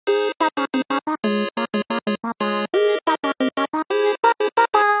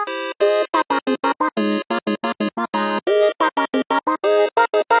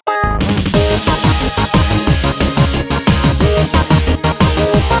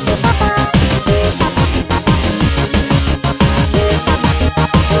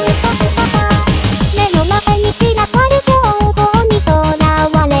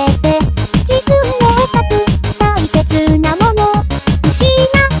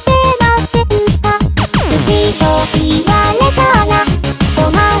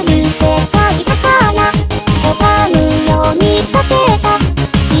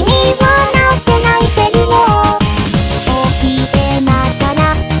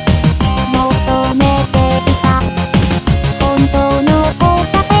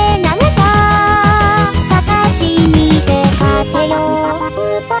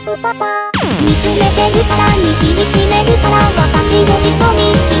るから握りしめるから私の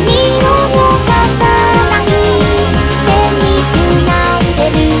瞳君を逃さない手に繋い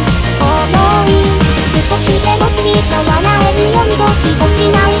でる想い少しでも振り変わらえるように時落ち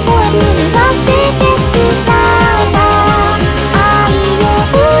ない声震わせて伝えた愛の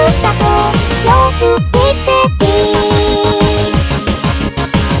歌と呼ぶ奇跡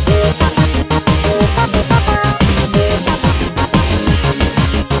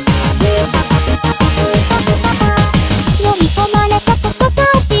読み込まれたことさ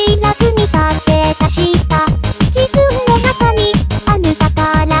知らずに立て出した自分の中にある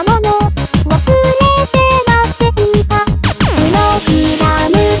宝物忘れてませんかプログラ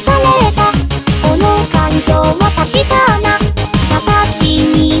ムされたこの感情は確かな形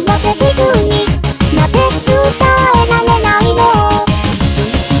にはできずになぜ伝えられないの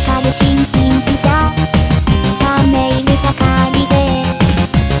光るシンキングじゃためいるばかりで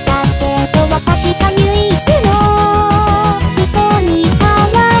だけど私が唯一の人に変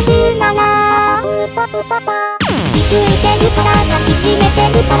わるなら気づいてるから抱きしめて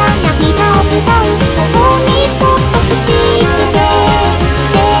るから涙を伝うここにそっと口つけ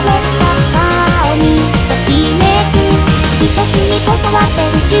照れた顔にときめく一つに断って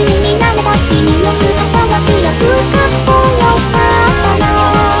夢中になれば君の姿は強くかっこよかったの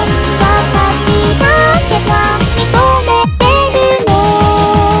私だけが認めてるの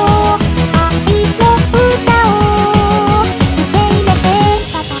愛の歌を受け入れて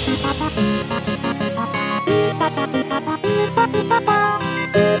パパパパパパパパパパ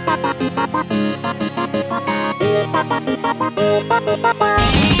パパパパパパ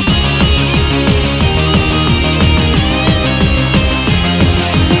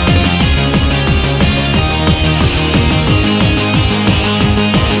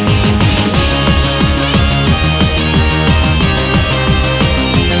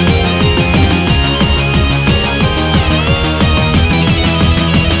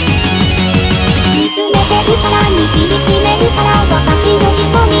見つめてるから握りしめるから私の瞳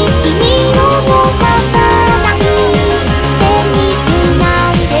君を逃さない手に繋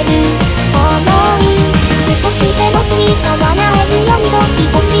いでる想い少しでも振り変わらえるように時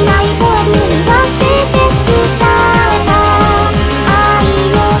落ちない声震わせて伝えた愛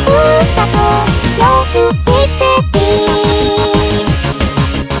の歌と呼ぶ奇跡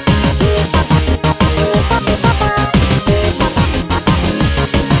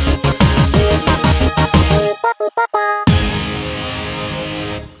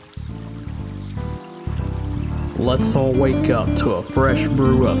Let's all wake up to a fresh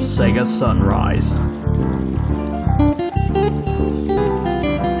brew of Sega Sunrise.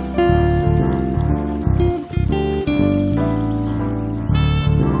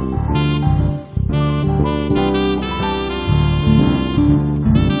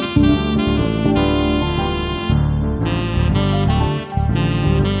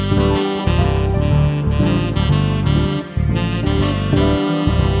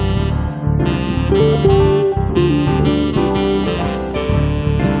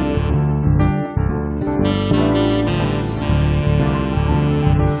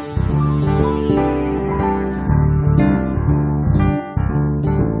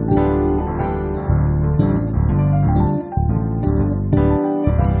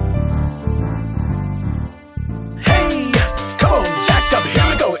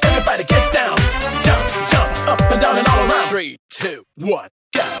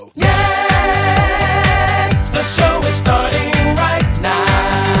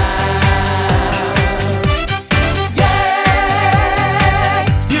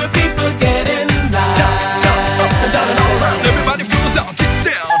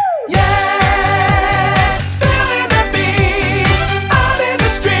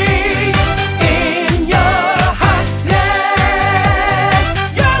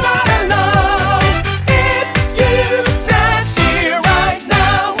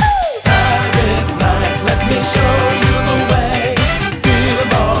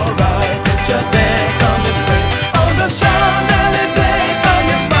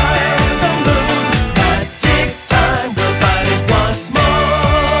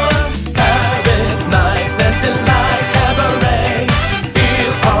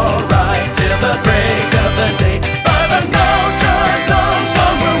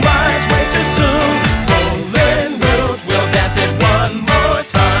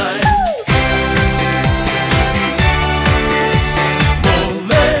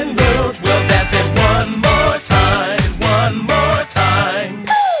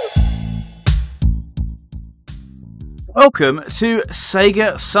 Welcome to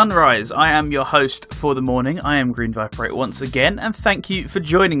Sega Sunrise. I am your host for the morning. I am Green Viper 8 once again, and thank you for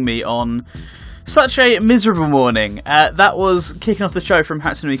joining me on Such a miserable morning. That was kicking off the show from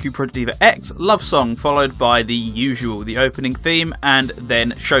Hatsune Miku Project Diva X, Love Song, followed by the usual, the opening theme, and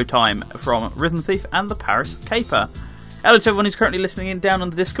then Showtime from Rhythm Thief and the Paris Caper. Hello to everyone who's currently listening in down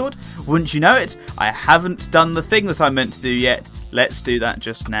on the Discord. Wouldn't you know it, I haven't done the thing that I meant to do yet. Let's do that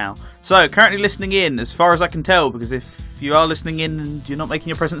just now. So, currently listening in, as far as I can tell, because if you are listening in and you're not making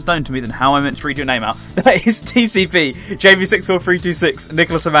your presence known to me, then how am I meant to read your name out? That is TCP, JV64326,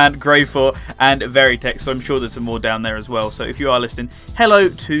 Nicholas Amand, Grave4, and Veritex, so I'm sure there's some more down there as well. So if you are listening, hello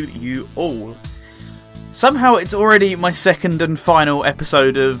to you all. Somehow it's already my second and final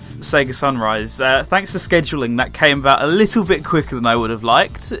episode of Sega Sunrise. Thanks to scheduling, that came about a little bit quicker than I would have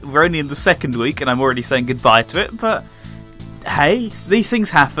liked. We're only in the second week and I'm already saying goodbye to it, but hey, these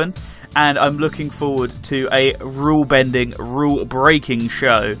things happen, and I'm looking forward to a rule-bending, rule-breaking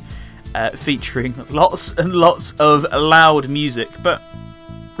show featuring lots and lots of loud music, but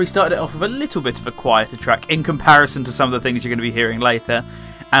we started it off with a little bit of a quieter track in comparison to some of the things you're going to be hearing later,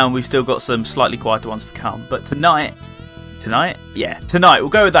 and we've still got some slightly quieter ones to come. But tonight, we'll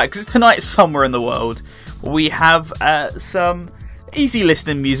go with that, because tonight somewhere in the world we have some easy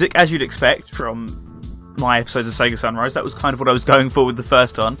listening music, as you'd expect from my episodes of Sega Sunrise. That was kind of what I was going for with the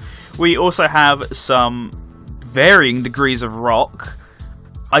first one. We also have some varying degrees of rock.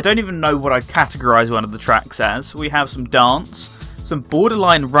 I don't even know what I'd categorise one of the tracks as. We have some dance, some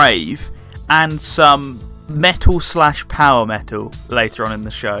borderline rave, and some metal/power metal later on in the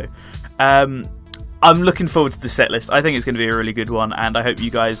show. I'm looking forward to the set list. I think it's going to be a really good one, and I hope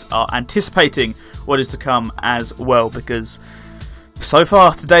you guys are anticipating what is to come as well, because so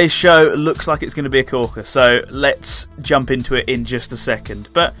far today's show looks like it's going to be a corker, so let's jump into it in just a second.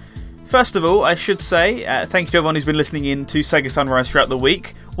 But first of all, I should say thank you to everyone who's been listening in to Sega Sunrise throughout the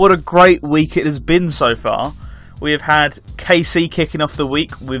week. What a great week it has been so far. We have had KC kicking off the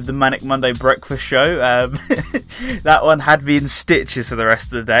week with the Manic Monday Breakfast Show. That one had me in stitches for the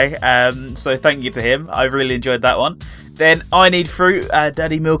rest of the day, so thank you to him. I really enjoyed that one. Then I Need Fruit,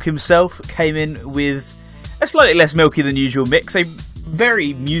 Daddy Milk himself, came in with a slightly less milky than usual mix, a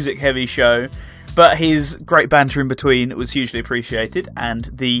very music heavy show, but his great banter in between was hugely appreciated, and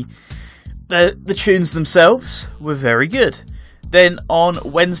the tunes themselves were very good. Then on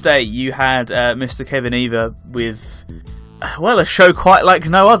Wednesday you had Mr. Kevin Eva with, well, a show quite like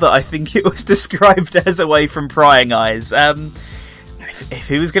no other. I think it was described as Away from Prying Eyes. If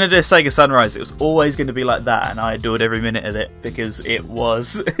he was going to do a Sega Sunrise, it was always going to be like that, and I adored every minute of it, because it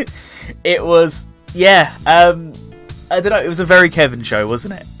was yeah, I don't know, it was a very Kevin show,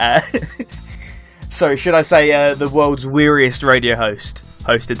 wasn't it? Sorry, should I say the world's weariest radio host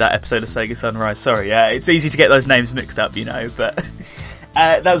hosted that episode of Sega Sunrise. Sorry, it's easy to get those names mixed up, you know, but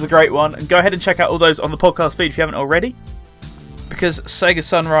that was a great one. And go ahead and check out all those on the podcast feed if you haven't already, because Sega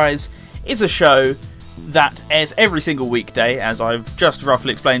Sunrise is a show that airs every single weekday, as I've just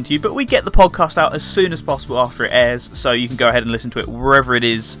roughly explained to you, but we get the podcast out as soon as possible after it airs, so you can go ahead and listen to it wherever it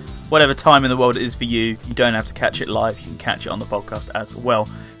is, whatever time in the world it is for you. You don't have to catch it live, you can catch it on the podcast as well.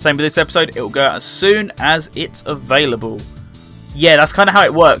 Same with this episode, it will go out as soon as it's available. Yeah, that's kind of how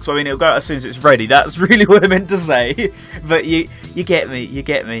it works. I mean, it'll go out as soon as it's ready. That's really what I meant to say. But you get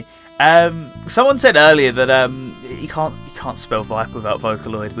me. Someone said earlier that you can't spell Viper without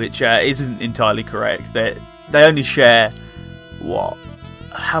Vocaloid, which isn't entirely correct. They only share what?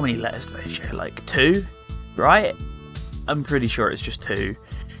 How many letters do they share? Like 2, right? I'm pretty sure it's just 2.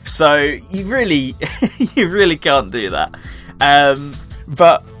 So you really can't do that.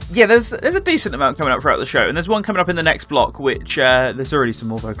 But yeah, there's a decent amount coming up throughout the show, and there's one coming up in the next block, which there's already some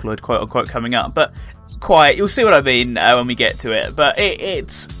more Vocaloid, quote unquote, coming up. But you'll see what I mean when we get to it. But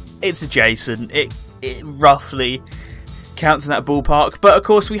it's adjacent. It roughly counts in that ballpark. But of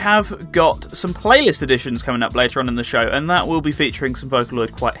course, we have got some playlist editions coming up later on in the show, and that will be featuring some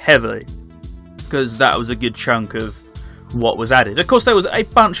Vocaloid quite heavily, because that was a good chunk of what was added. Of course, there was a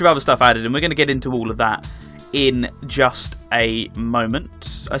bunch of other stuff added, and we're going to get into all of that in just a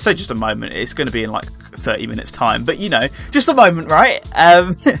moment. I say just a moment, it's going to be in like 30 minutes time, but you know, just a moment, right?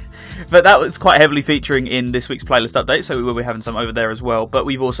 But that was quite heavily featuring in this week's playlist update, so we will be having some over there as well. But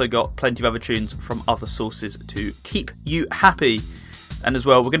we've also got plenty of other tunes from other sources to keep you happy. And as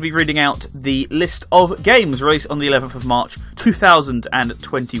well, we're going to be reading out the list of games released on the 11th of March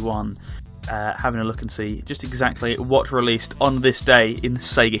 2021. Having a look and see just exactly what released on this day in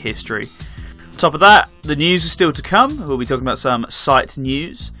Sega history. On top of that, the news is still to come. We'll be talking about some site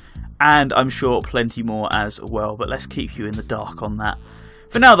news, and I'm sure plenty more as well, but let's keep you in the dark on that.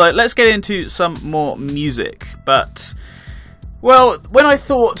 For now though, let's get into some more music. But, well, when I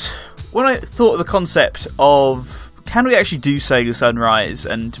thought of the concept of, can we actually do Sega Sunrise,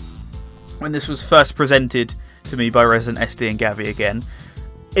 and when this was first presented to me by Resident SD and Gavi again,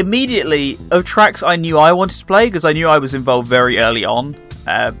 immediately, of tracks I knew I wanted to play, because I knew I was involved very early on,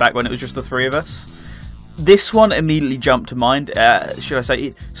 back when it was just the three of us, this one immediately jumped to mind. Should I say,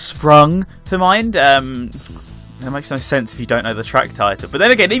 it sprung to mind. It makes no sense if you don't know the track title. But then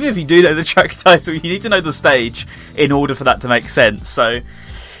again, even if you do know the track title, you need to know the stage in order for that to make sense. So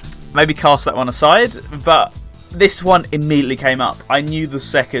maybe cast that one aside. But this one immediately came up. I knew the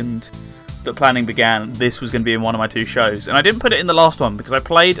second that planning began, this was going to be in one of my two shows. And I didn't put it in the last one because I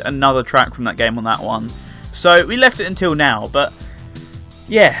played another track from that game on that one. So we left it until now. But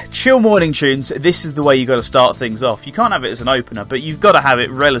yeah, chill morning tunes, this is the way you got to start things off. You can't have it as an opener, but you've got to have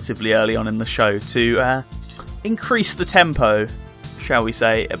it relatively early on in the show to increase the tempo, shall we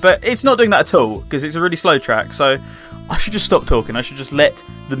say. But it's not doing that at all, because it's a really slow track, so I should just stop talking. I should just let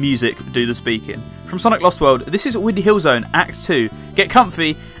the music do the speaking. From Sonic Lost World, this is Windy Hill Zone Act 2. Get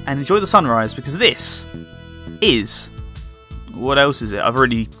comfy and enjoy the sunrise, because this is... what else is it? I've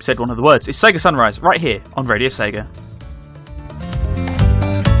already said one of the words. It's Sega Sunrise, right here on Radio Sega.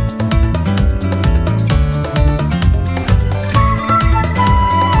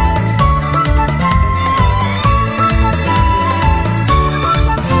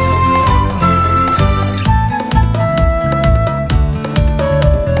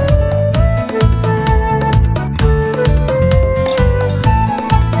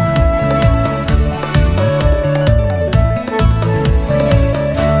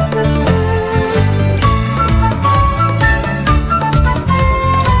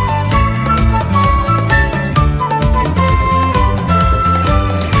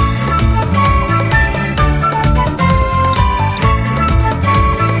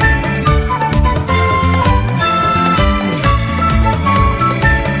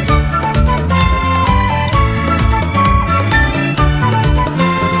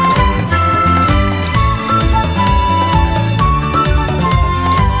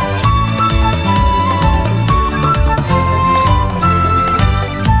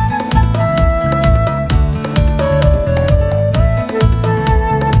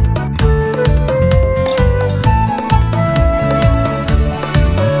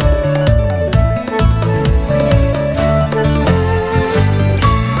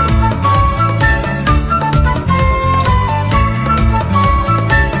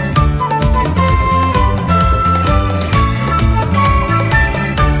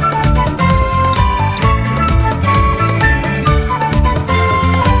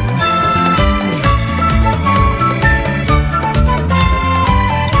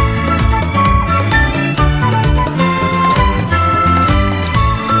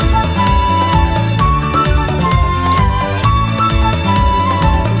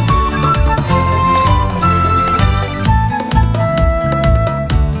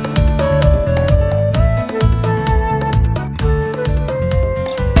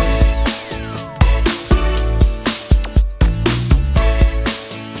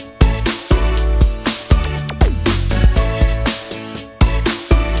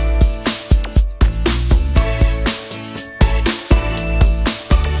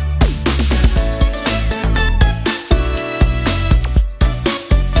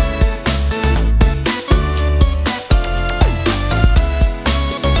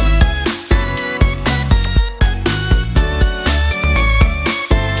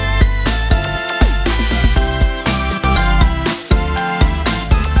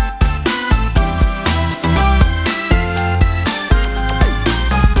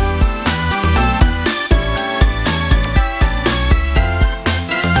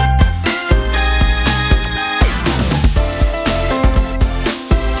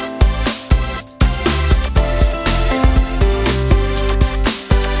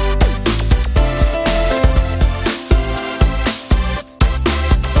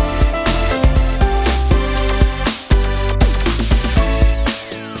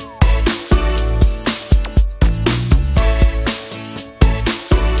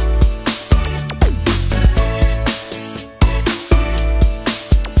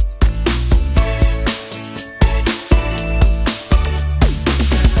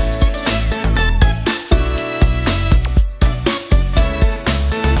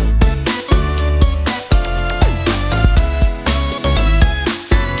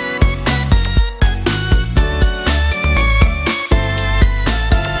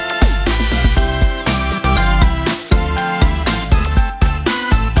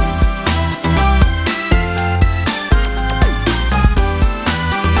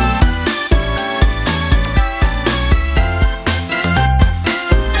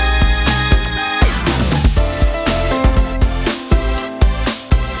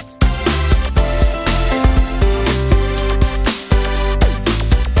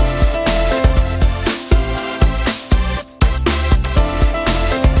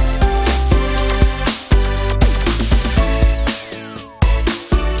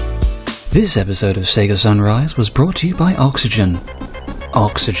 This episode of Sega Sunrise was brought to you by Oxygen.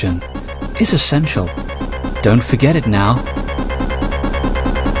 Oxygen is essential. Don't forget it now.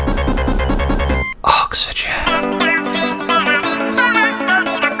 Oxygen.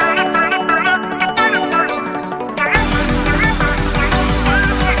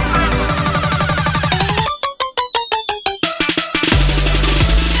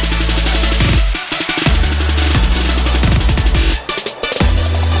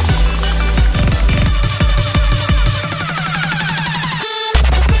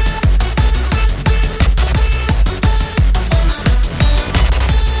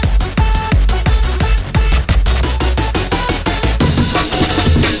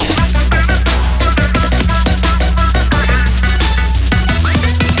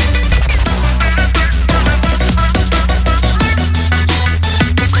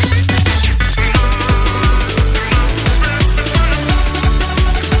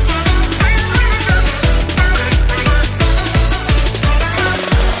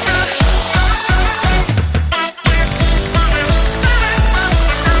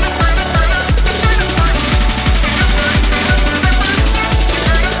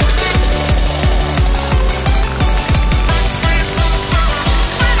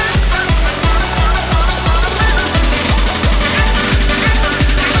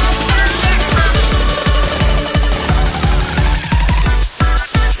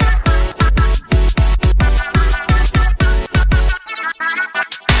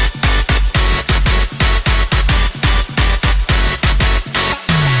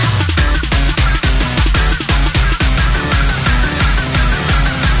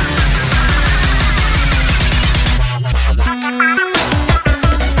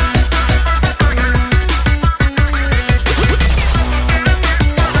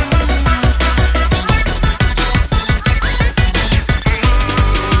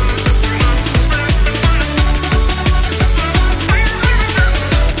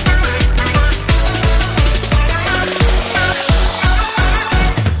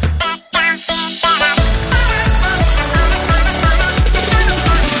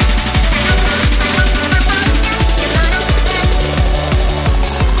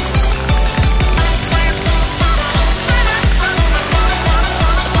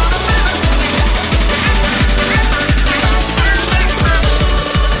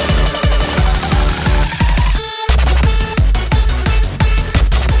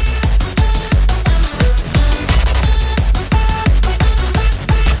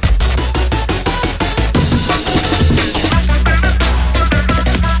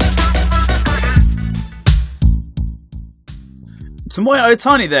 Tomoya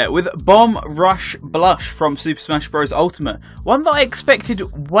Otani there with Bomb Rush Blush from Super Smash Bros. Ultimate. One that I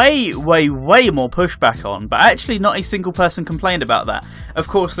expected way more pushback on, but actually not a single person complained about that. Of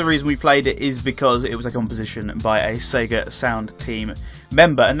course, the reason we played it is because it was a composition by a Sega Sound Team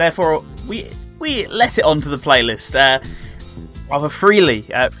member, and therefore we let it onto the playlist rather freely,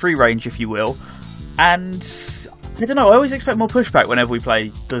 free range if you will. And I don't know, I always expect more pushback whenever we play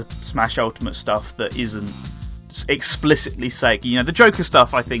the Smash Ultimate stuff that isn't explicitly Sega. You know, the Joker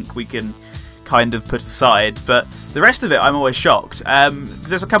stuff I think we can kind of put aside, but the rest of it I'm always shocked, because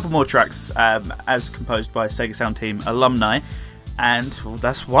there's a couple more tracks as composed by Sega Sound Team alumni, and well,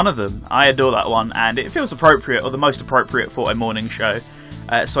 that's one of them. I adore that one, and it feels appropriate, or the most appropriate for a morning show,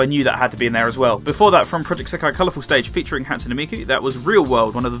 so I knew that had to be in there as well. Before that, from Project Sekai Colourful Stage featuring Hatsune Miku, that was Real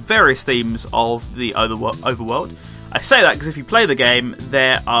World, one of the various themes of the Overworld. I say that because if you play the game,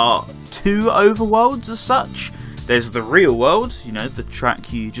 there are two overworlds as such. There's the real world, you know, the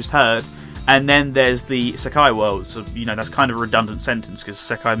track you just heard, and then there's the Sekai world. So, you know, that's kind of a redundant sentence because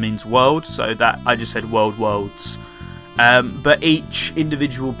Sekai means world, so that I just said worlds. But each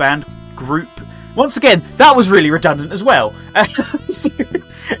individual band group, once again, that was really redundant as well. So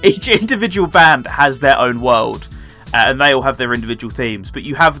each individual band has their own world, and they all have their individual themes. But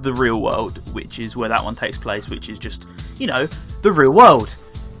you have the real world, which is where that one takes place, which is just, you know, the real world.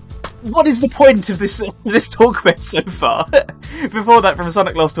 What is the point of this talk bit so far? Before that, from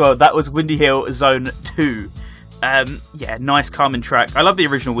Sonic Lost World, that was Windy Hill Zone 2. Yeah, nice calming track. I love the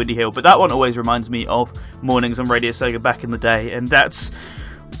original Windy Hill, but that one always reminds me of mornings on Radio Sega back in the day, and that's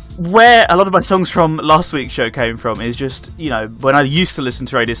where a lot of my songs from last week's show came from, is just, you know, when I used to listen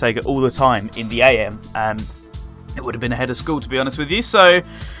to Radio Sega all the time in the AM, it would have been ahead of school, to be honest with you, so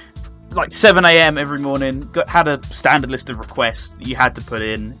like 7 a.m. every morning, had a standard list of requests that you had to put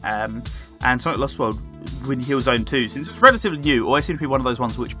in, and Sonic Lost World, Windy Hill Zone 2, since it's relatively new, always seemed to be one of those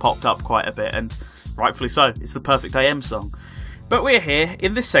ones which popped up quite a bit, and rightfully so, it's the perfect AM song. But we're here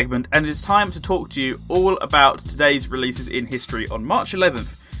in this segment, and it's time to talk to you all about today's releases in history. On March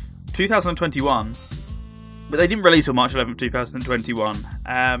 11th, 2021, but they didn't release on March 11th,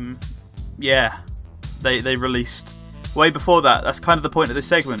 2021. Yeah, they released way before that. That's kind of the point of this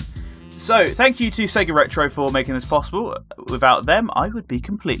segment. So, thank you to Sega Retro for making this possible. Without them, I would be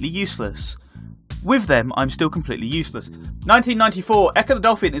completely useless. With them, I'm still completely useless. 1994, Ecco the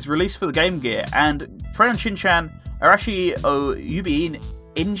Dolphin is released for the Game Gear, and Crayon Shin-chan Arashi o Yubi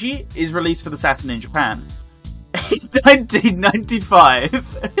Inji is released for the Saturn in Japan. In 1995,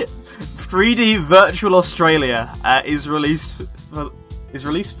 3D Virtual Australia is released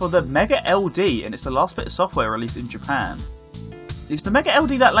for the Mega LD, and it's the last bit of software released in Japan. Is the Mega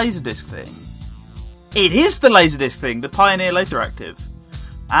LD that Laserdisc thing? It is the Laserdisc thing, the Pioneer Laseractive.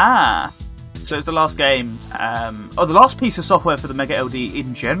 Ah, so it's the last game, the last piece of software for the Mega LD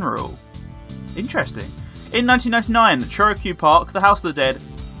in general. Interesting. In 1999, Chorokyu Park, The House of the Dead,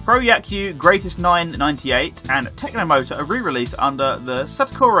 Pro Yakyu Greatest 9 98, and Technomotor are re-released under the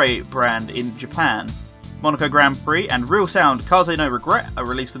Satukore brand in Japan. Monaco Grand Prix and Real Sound Kaze no Regret are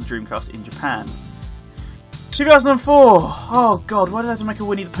released for the Dreamcast in Japan. 2004! Oh god, why did I have to make a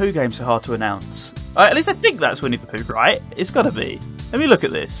Winnie the Pooh game so hard to announce? At least I think that's Winnie the Pooh, right? It's gotta be. Let me look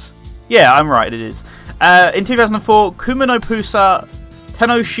at this. Yeah, I'm right, it is. In 2004, Kuma no Pusa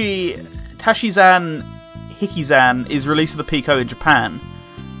Tenoshi Tashizan Hikizan is released for the Pico in Japan.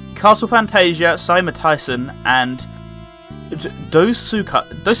 Castle Fantasia, Saima Tyson, and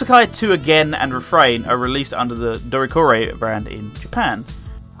Dosekai 2 Again and Refrain are released under the Dorikore brand in Japan.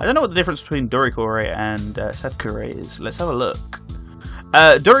 I don't know what the difference between Dorikore and Satukore is. Let's have a look.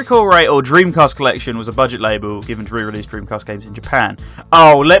 Dorikore, or Dreamcast Collection, was a budget label given to re-release Dreamcast games in Japan.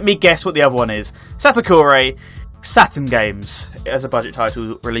 Oh, let me guess what the other one is. Satukore, Saturn Games, as a budget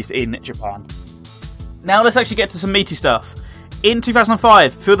title released in Japan. Now let's actually get to some meaty stuff. In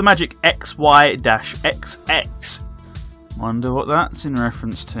 2005, Feel the Magic XY-XX, wonder what that's in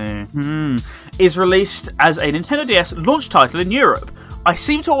reference to, is released as a Nintendo DS launch title in Europe. I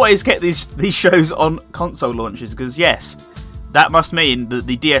seem to always get these shows on console launches, because yes, that must mean that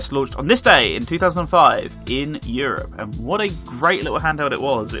the DS launched on this day in 2005 in Europe, and what a great little handheld it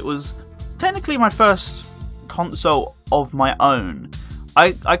was. It was technically my first console of my own.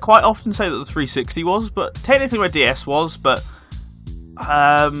 I quite often say that the 360 was, but technically my DS was, but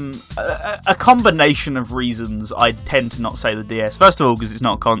a combination of reasons I tend to not say the DS. First of all, because it's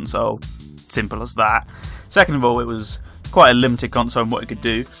not a console, simple as that. Second of all, it was quite a limited console in what it could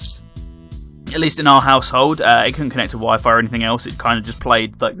do. At least in our household, it couldn't connect to Wi-Fi or anything else. It kind of just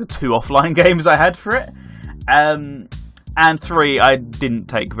played like the 2 offline games I had for it. And 3, I didn't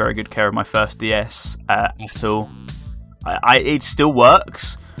take very good care of my first DS at all. It still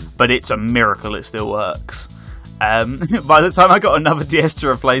works, but it's a miracle it still works. By the time I got another DS to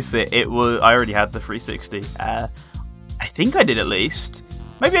replace it, I already had the 360. I think I did, at least.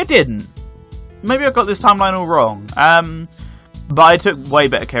 Maybe I didn't. Maybe I got this timeline all wrong. But I took way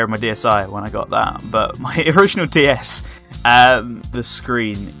better care of my DSi when I got that. But my original DS, the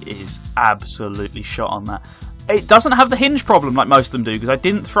screen is absolutely shot on that. It doesn't have the hinge problem like most of them do, because I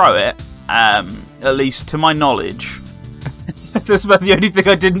didn't throw it, at least to my knowledge. That's about the only thing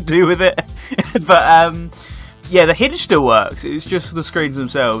I didn't do with it. But yeah, the hinge still works. It's just the screens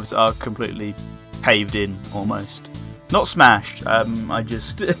themselves are completely caved in, almost. Not smashed. I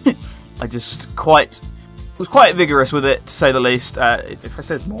just was quite vigorous with it, to say the least. If I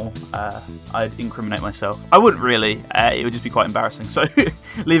said more, I'd incriminate myself. I wouldn't really. It would just be quite embarrassing. So,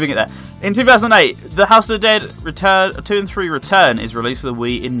 leaving it there. In 2008, The House of the Dead 2 and 3 Return is released for the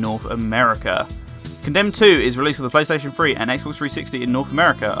Wii in North America. Condemned 2 is released for the PlayStation 3 and Xbox 360 in North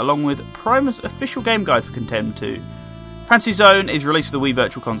America, along with Primer's official game guide for Condemned 2. Fantasy Zone is released for the Wii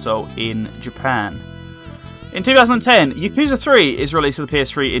Virtual Console in Japan. In 2010, Yakuza 3 is released for the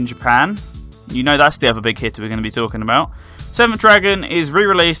PS3 in Japan. You know that's the other big hit we're going to be talking about. Seventh Dragon is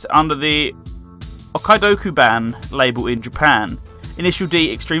re-released under the Okaidokuban label in Japan. Initial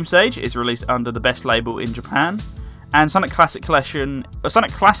D Extreme Stage is released under the Best label in Japan. And Sonic Classic Collection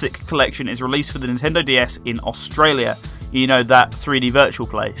is released for the Nintendo DS in Australia. You know, that 3D virtual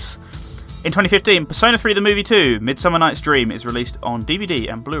place. In 2015, Persona 3 The Movie 2, Midsummer Night's Dream is released on DVD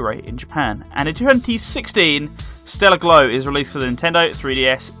and Blu-ray in Japan. And in 2016, Stellar Glow is released for the Nintendo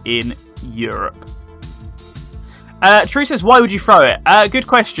 3DS in Europe. Tree says, why would you throw it? Good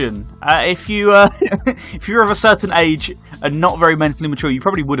question. If you're of a certain age and not very mentally mature, you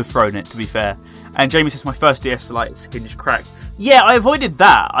probably would have thrown it, to be fair. And Jamie says, my first DS light's hinge cracked. Yeah, I avoided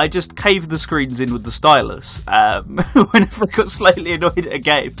that. I just caved the screens in with the stylus whenever I got slightly annoyed at a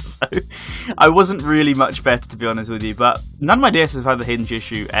game. So I wasn't really much better, to be honest with you. But none of my DSs have had the hinge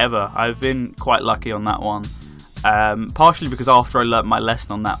issue ever. I've been quite lucky on that one. partially because after I learnt my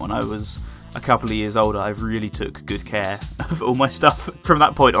lesson on that when I was a couple of years older, I really took good care of all my stuff from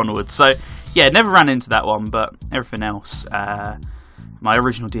that point onwards. So yeah, never ran into that one, but everything else, my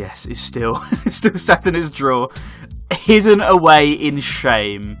original DS is still sat in its drawer, hidden away in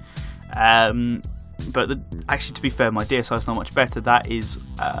shame. But actually, to be fair, my DSi is not much better.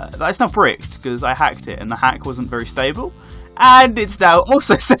 That's not bricked because I hacked it, and the hack wasn't very stable. And it's now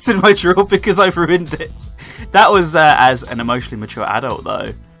also set in my drawer because I've ruined it. That was as an emotionally mature adult,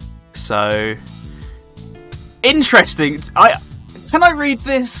 though. So interesting. Can I read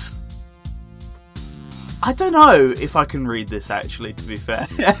this? I don't know if I can read this, actually, to be fair.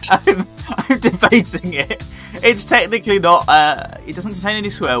 I'm debating it. It's technically not... it doesn't contain any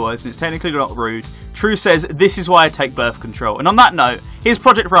swear words, and it's technically not rude. True says, this is why I take birth control. And on that note, here's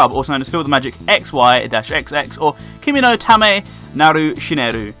Project Rub, also known as Feel the Magic XY-XX, or Kimi no Tame Naru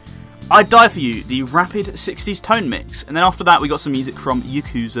Shineru. I'd Die For You, the rapid 60s tone mix. And then after that, we got some music from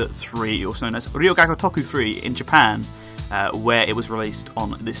Yakuza 3, also known as Ryogaku Toku 3 in Japan, where it was released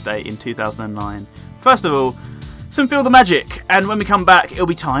on this day in 2009. First of all, some Feel the Magic, and when we come back, it'll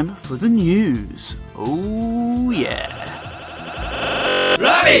be time for the news. Oh yeah.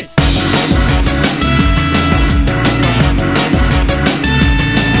 Love it!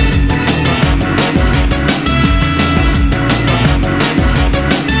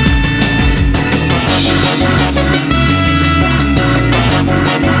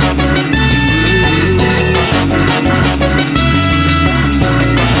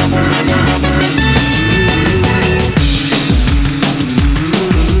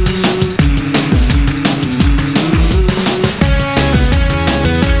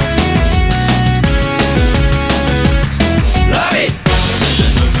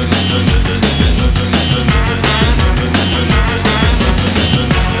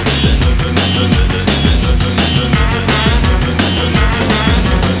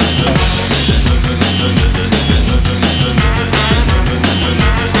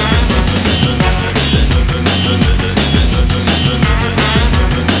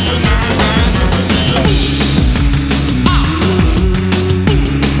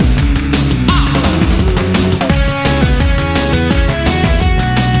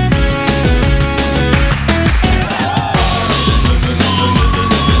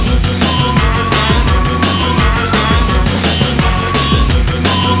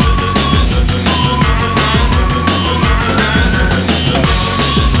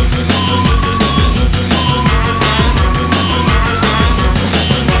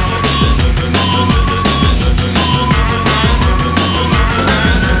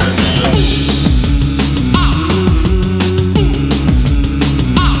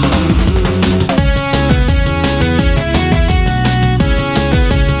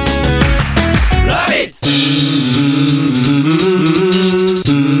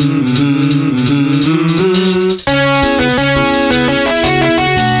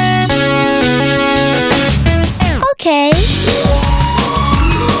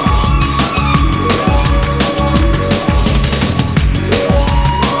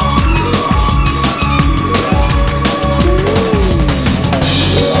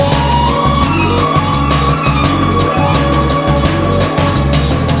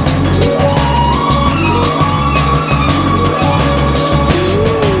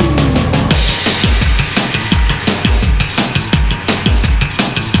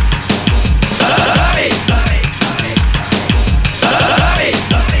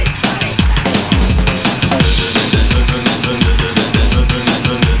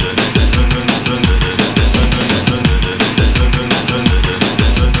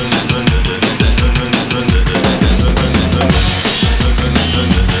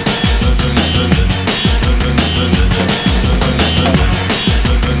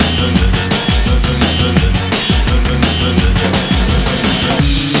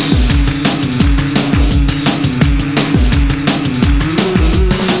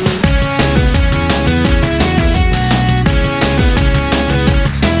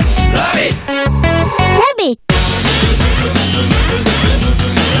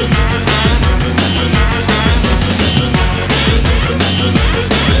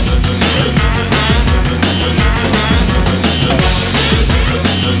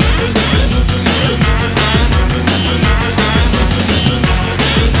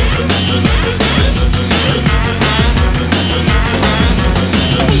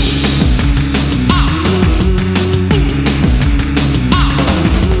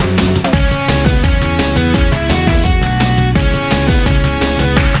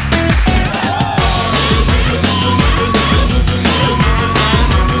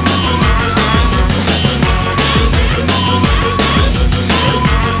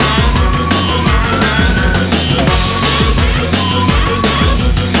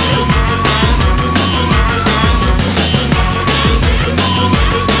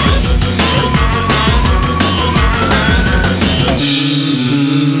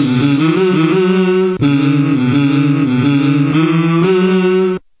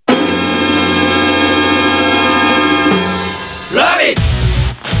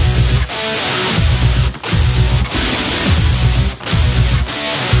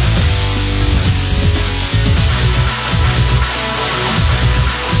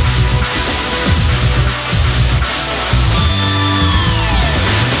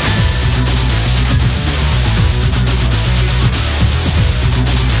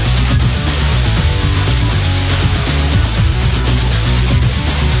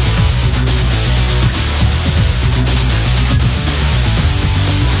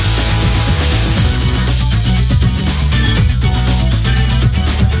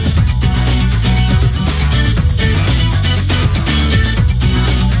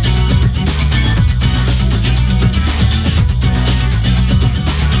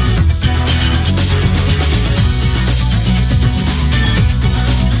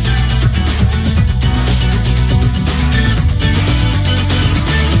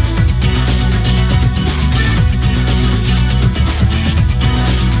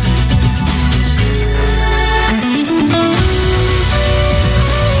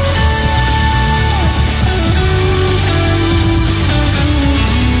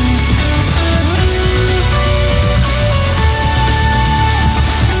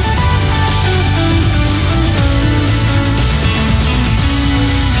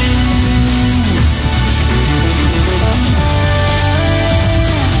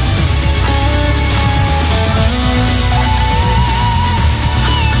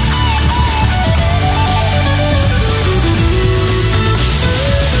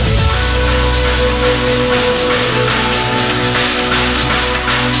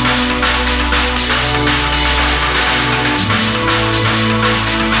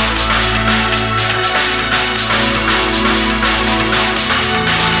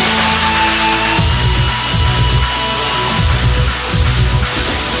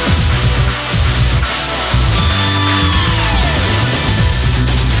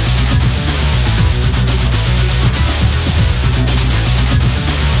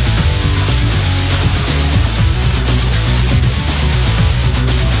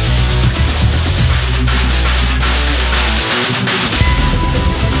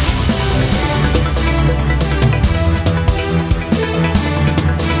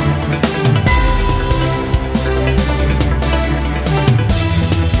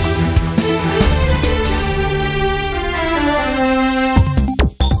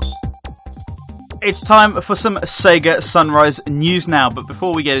 it's time for some Sega Sunrise news now, but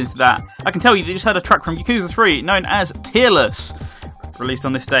before we get into that, I can tell you that you just heard a track from Yakuza 3 known as Tearless, released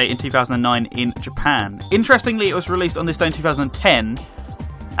on this day in 2009 in Japan. Interestingly, it was released on this day in 2010,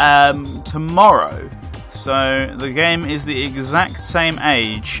 tomorrow. So the game is the exact same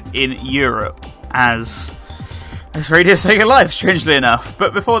age in Europe as Radio Sega Live, strangely enough.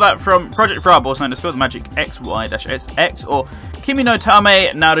 But before that, from Project Rub, also known as Field of Magic XY-SX, or Kimi no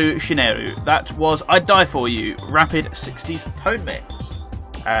Tame Naru Shineru. That was I'd Die For You, Rapid 60s Tone Mix.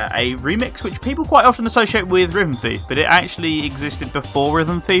 A remix which people quite often associate with Rhythm Thief, but it actually existed before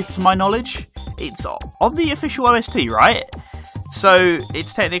Rhythm Thief, to my knowledge. It's on the official OST, right? So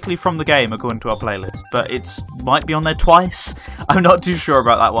it's technically from the game, according to our playlist, but it might be on there twice. I'm not too sure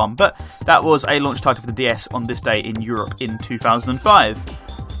about that one, but that was a launch title for the DS on this day in Europe in 2005.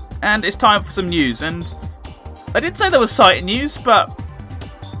 And it's time for some news, and I did say there was site news, but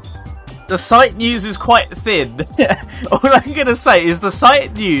the site news is quite thin. All I'm going to say is the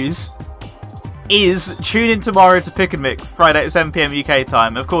site news is tune in tomorrow to Pick and Mix, Friday at 7pm UK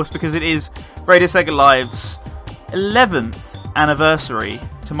time, of course, because it is Radio Sega Live's 11th anniversary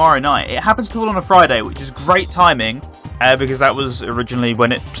tomorrow night. It happens to fall on a Friday, which is great timing, because that was originally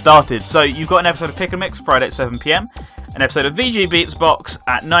when it started. So you've got an episode of Pick and Mix Friday at 7pm, an episode of VG Beats Box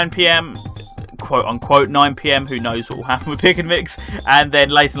at 9pm, quote unquote 9pm, who knows what will happen with Pick and Mix, and then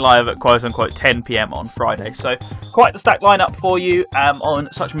Late and Live at quote unquote 10pm on Friday. So quite the stacked lineup for you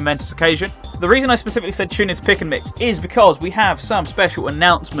on such a momentous occasion. The reason I specifically said tune in to Pick and Mix is because we have some special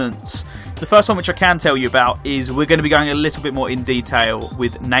announcements. The first one, which I can tell you about, is we're going to be going a little bit more in detail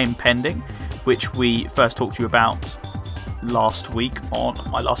with Name Pending, which we first talked to you about last week on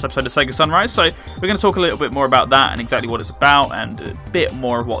my last episode of Sega Sunrise. So we're going to talk a little bit more about that and exactly what it's about and a bit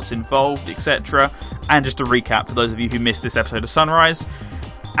more of what's involved, etc. And just a recap for those of you who missed this episode of Sunrise.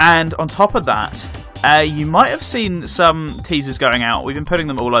 And on top of that, you might have seen some teasers going out. We've been putting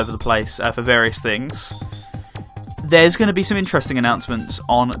them all over the place for various things. There's going to be some interesting announcements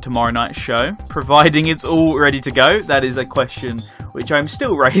on tomorrow night's show, providing it's all ready to go. That is a question which I'm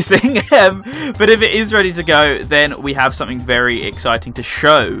still raising. But if it is ready to go, then we have something very exciting to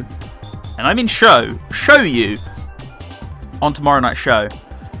show. And I mean show you on tomorrow night's show.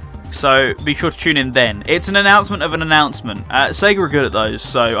 So be sure to tune in then. It's an announcement of an announcement. Sega are good at those,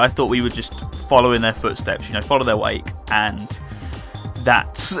 so I thought we would just follow in their footsteps, follow their wake. And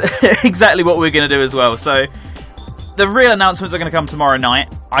that's exactly what we're going to do as well. So the real announcements are going to come tomorrow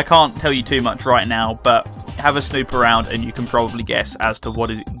night. I can't tell you too much right now, but have a snoop around and you can probably guess as to what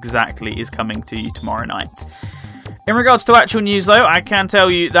exactly is coming to you tomorrow night. In regards to actual news, though, I can tell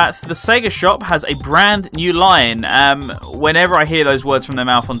you that the Sega Shop has a brand new line. Whenever I hear those words from their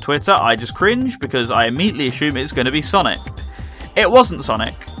mouth on Twitter, I just cringe because I immediately assume it's going to be Sonic. It wasn't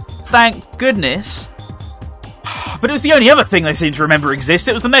Sonic. Thank goodness. But it was the only other thing they seem to remember exists.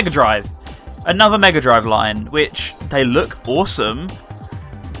 It was the Mega Drive. Another Mega Drive line, which they look awesome,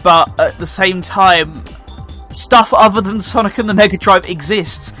 but at the same time, stuff other than Sonic and the Mega Drive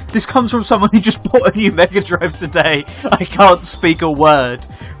exists. This comes from someone who just bought a new Mega Drive today. I can't speak a word,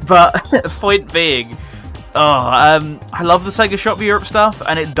 but point being, I love the Sega Shop Europe stuff,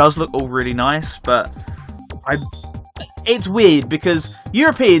 and it does look all really nice, but it's weird because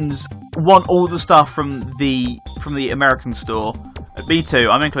Europeans want all the stuff from the American store. Me too,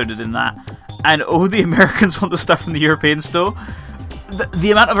 I'm included in that. And all the Americans want the stuff from the European store. The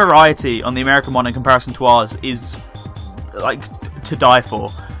amount of variety on the American one in comparison to ours is like to die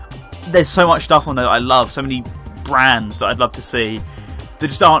for. There's so much stuff on there that I love, so many brands that I'd love to see that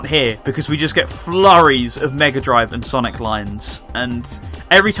just aren't here because we just get flurries of Mega Drive and Sonic lines. And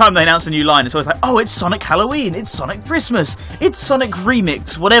every time they announce a new line, it's always like, oh, it's Sonic Halloween, it's Sonic Christmas, it's Sonic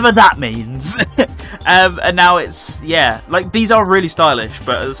Remix, whatever that means. And now it's, like these are really stylish,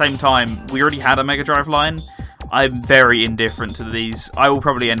 but at the same time, we already had a Mega Drive line. I'm very indifferent to these. I will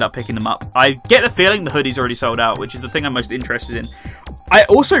probably end up picking them up. I get the feeling the hoodie's already sold out, which is the thing I'm most interested in. I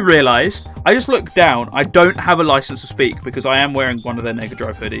also realised, I just looked down, I don't have a license to speak because I am wearing one of their Mega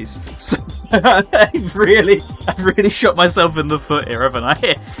Drive hoodies. So I've really shot myself in the foot here, haven't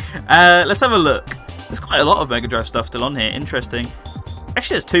I? Let's have a look. There's quite a lot of Mega Drive stuff still on here. Interesting.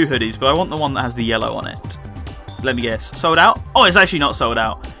 Actually, there's two hoodies, but I want the one that has the yellow on it. Let me guess. Sold out? Oh, it's actually not sold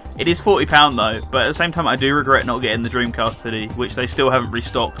out. It is £40 though, but at the same time I do regret not getting the Dreamcast hoodie, which they still haven't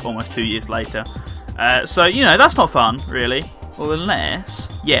restocked almost 2 years later. So, that's not fun, really. Well,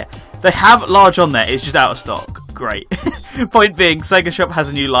 unless... Yeah, they have large on there, it's just out of stock. Great. Point being, Sega Shop has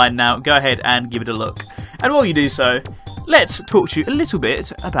a new line now. Go ahead and give it a look. And while you do so, let's talk to you a little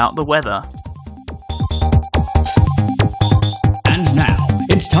bit about the weather. And now,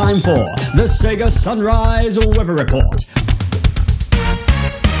 It's time for the Sega Sunrise Weather Report.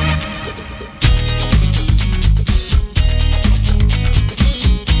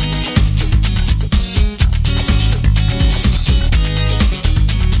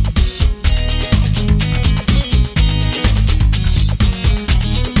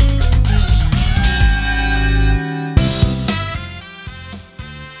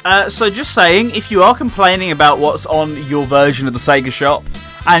 So just saying, if you are complaining about what's on your version of the Sega Shop,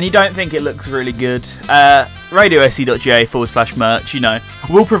 and you don't think it looks really good, radiose.ga/merch,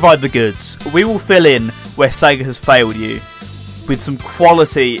 we'll provide the goods. We will fill in where Sega has failed you with some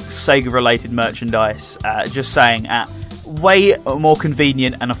quality Sega-related merchandise, just saying, at way more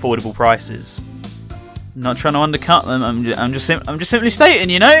convenient and affordable prices. I'm not trying to undercut them, I'm just simply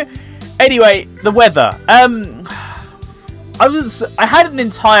stating, Anyway, the weather. I had an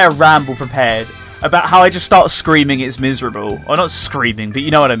entire ramble prepared about how I just start screaming it's miserable. Or not screaming, but you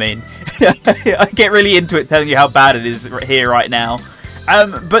know what I mean. I get really into it telling you how bad it is here right now.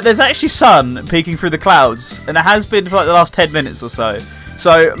 But there's actually sun peeking through the clouds, and it has been for like the last 10 minutes or so.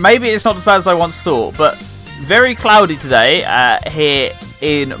 So maybe it's not as bad as I once thought, but very cloudy today here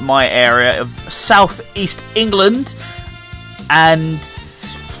in my area of southeast England. And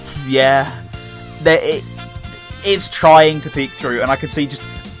yeah, it's trying to peek through, and I can see just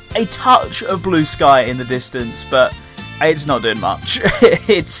a touch of blue sky in the distance, but it's not doing much.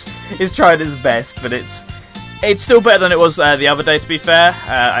 It's trying its best, but it's still better than it was the other day, to be fair.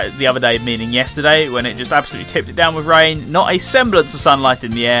 The other day meaning yesterday, when it just absolutely tipped it down with rain, not a semblance of sunlight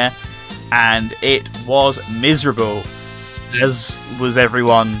in the air, and it was miserable, as was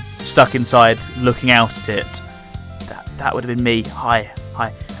everyone stuck inside looking out at it. That would have been me. Hi.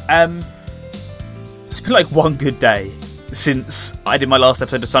 It's been like one good day since I did my last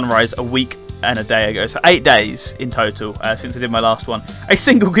episode of Sunrise a week and a day ago. So 8 days in total since I did my last one. A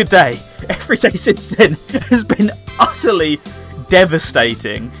single good day. Every day since then has been utterly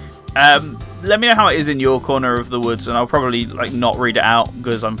devastating. Let me know how it is in your corner of the woods, and I'll probably not read it out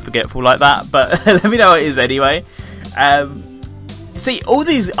because I'm forgetful like that. But let me know how it is anyway. See, all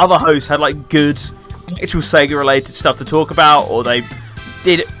these other hosts had good actual Sega related stuff to talk about, or they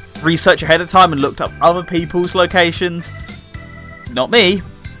did research ahead of time and looked up other people's locations. Not me.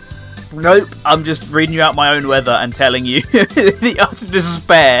 Nope, I'm just reading you out my own weather and telling you the utter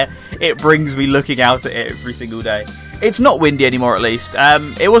despair it brings me looking out at it every single day. It's not windy anymore, at least.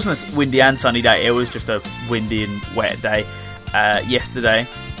 It wasn't a windy and sunny day, it was just a windy and wet day yesterday.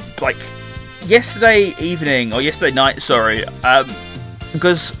 Yesterday evening, or yesterday night, sorry,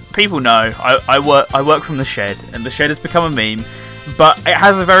 because people know I work from the shed, and the shed has become a meme. But it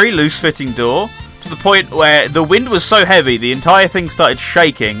has a very loose-fitting door, to the point where the wind was so heavy, the entire thing started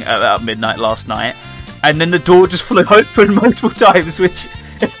shaking at about midnight last night, and then the door just flew open multiple times, which,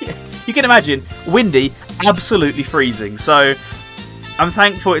 you can imagine, windy, absolutely freezing. So, I'm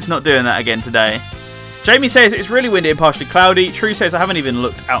thankful it's not doing that again today. Jamie says it's really windy and partially cloudy. True says I haven't even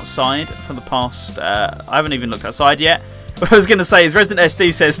looked outside for the past... I haven't even looked outside yet. What I was going to say is Resident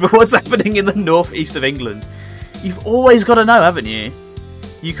SD says, but what's happening in the northeast of England? You've always got to know, haven't you?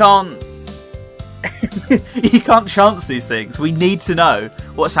 You can't... you can't chance these things. We need to know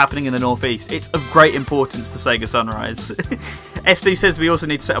what's happening in the northeast. It's of great importance to Sega Sunrise. SD says we also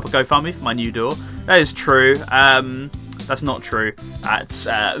need to set up a GoFundMe for my new door. That is true. That's not true. That's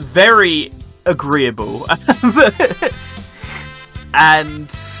very agreeable. And...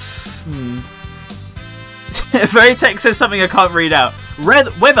 Veritech says something I can't read out.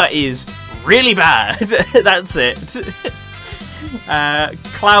 Weather is... really bad. That's it.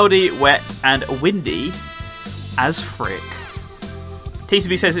 Cloudy, wet, and windy as frick.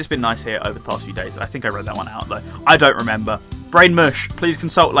 TCB says it's been nice here over the past few days. I think I read that one out, though. I don't remember. Brain mush. Please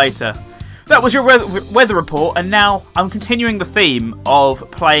consult later. That was your weather report, and now I'm continuing the theme of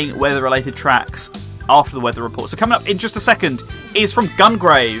playing weather-related tracks after the weather report. So coming up in just a second is from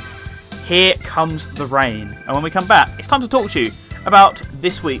Gungrave. Here Comes the Rain. And when we come back, it's time to talk to you about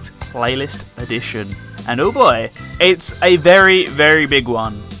this week's playlist edition. And oh boy, it's a very, very big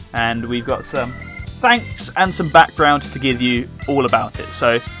one. And we've got some thanks and some background to give you all about it.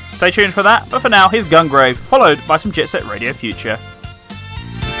 So stay tuned for that. But for now, here's Gungrave, followed by some Jet Set Radio Future.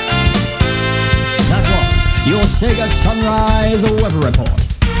 That was your Sega Sunrise Weather Report.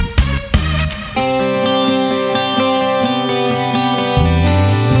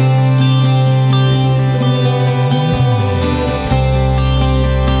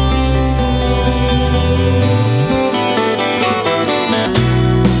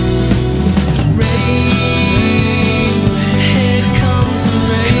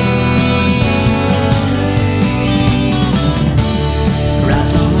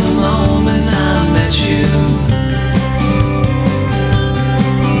 Right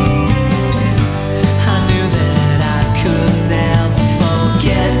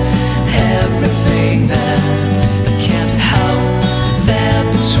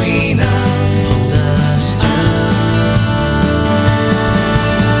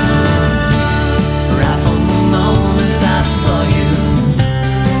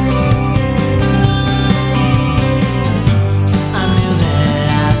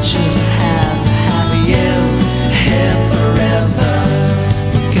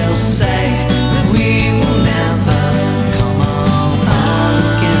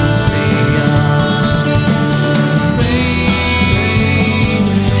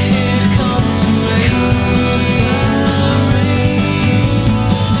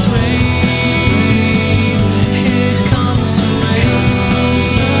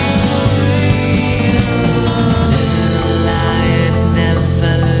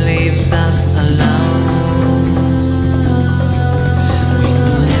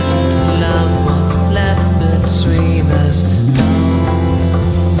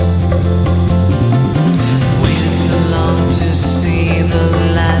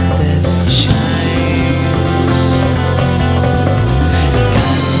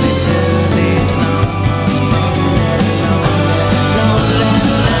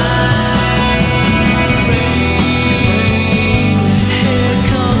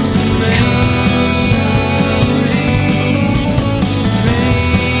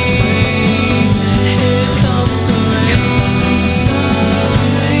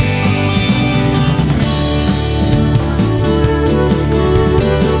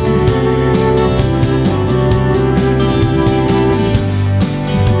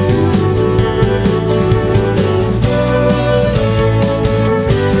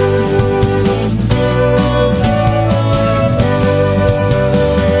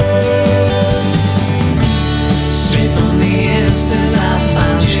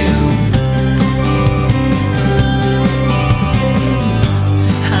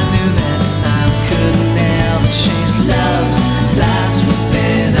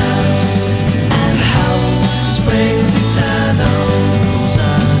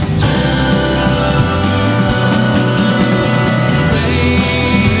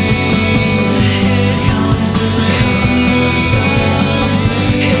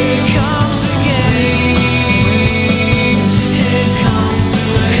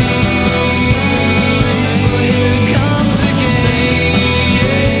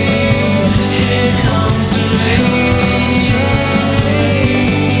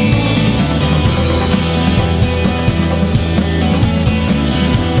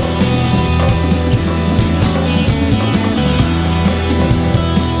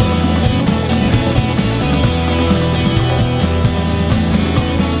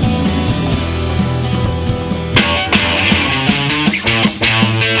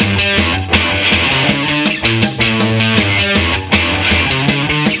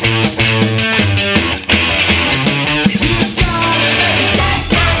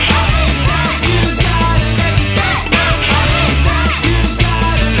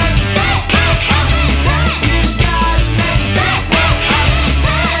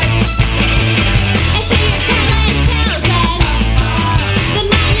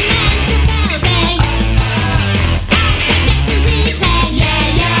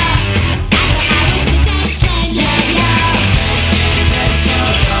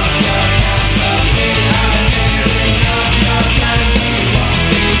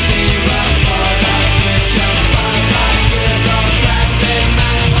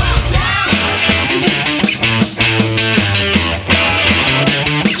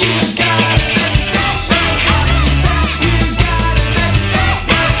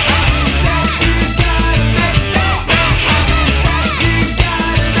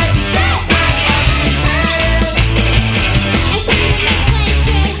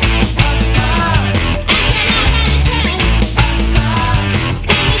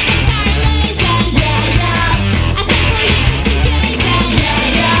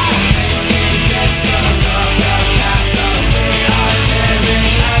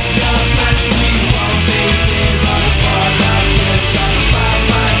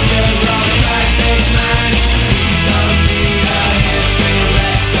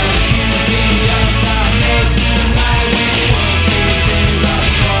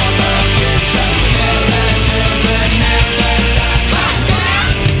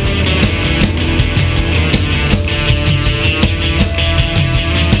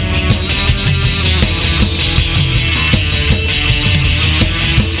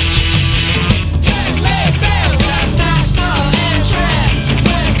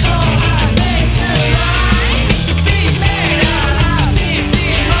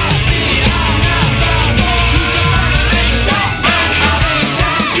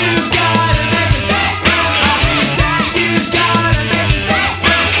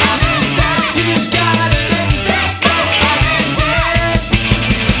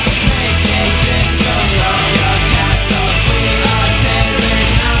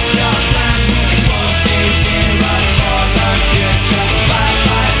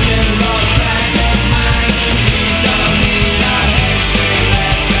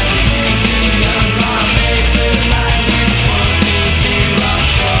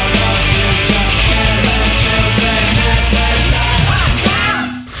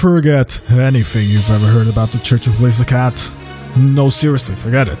Forget anything you've ever heard about the Church of Blaze the Cat. No, seriously,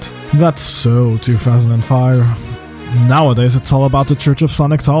 forget it. That's so 2005. Nowadays, it's all about the Church of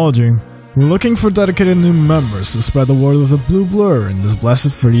Sonictology. We're looking for dedicated new members to spread the word of the Blue Blur in this blessed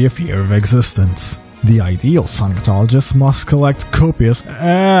 30th year of existence. The ideal Sonictologist must collect copious,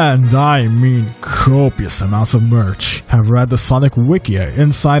 and I mean copious amounts of merch, have read the Sonic Wikia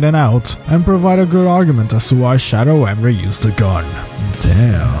inside and out, and provide a good argument as to why Shadow Emry used a gun.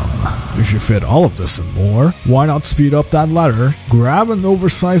 Damn. If you fit all of this and more, why not speed up that ladder, grab an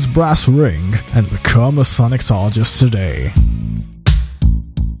oversized brass ring, and become a Sonictologist today.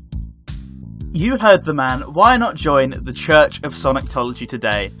 You heard the man. Why not join the Church of Sonictology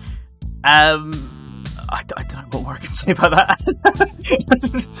today? I don't know what more I can say about that.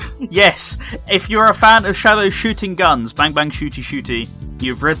 Yes, if you're a fan of Shadow shooting guns, bang bang shooty shooty,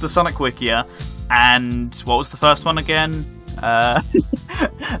 you've read the Sonic Wikia, and what was the first one again?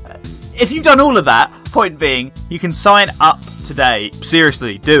 If you've done all of that, point being, you can sign up today.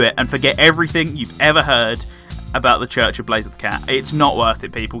 Seriously, do it, and forget everything you've ever heard about the Church of Blaze of the Cat. It's not worth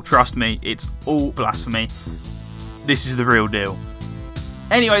it, people. Trust me, it's all blasphemy. This is the real deal.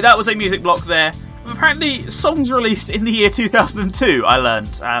 Anyway, that was a music block there. Apparently, songs released in the year 2002, I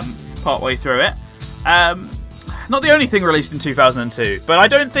learnt partway through it. Not the only thing released in 2002, but I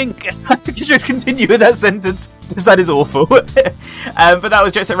don't think I should continue with that sentence, because that is awful. But that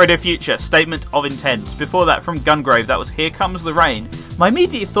was Jet Set Radio Future, Statement of Intent. Before that, from Gungrave, that was Here Comes the Rain. My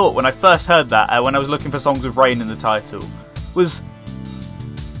immediate thought when I first heard that, when I was looking for songs with rain in the title, was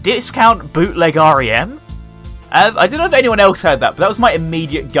Discount Bootleg REM? I don't know if anyone else heard that, but that was my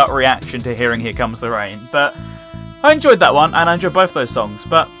immediate gut reaction to hearing Here Comes the Rain. But I enjoyed that one, and I enjoyed both those songs.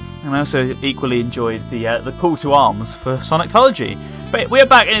 And I also equally enjoyed the call to arms for Sonictology. But we are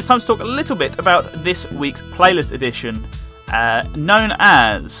back, and it's time to talk a little bit about this week's playlist edition, known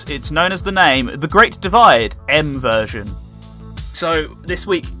as the name, The Great Divide M version. So this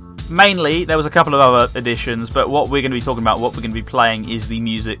week, mainly, there was a couple of other editions, but what we're going to be talking about, what we're going to be playing, is the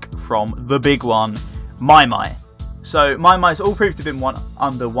music from the big one, My My. So My My's all previously been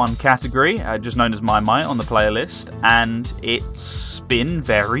under one category, just known as My My on the playlist, and it's been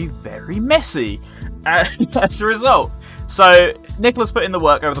very, very messy as a result. So Nicholas put in the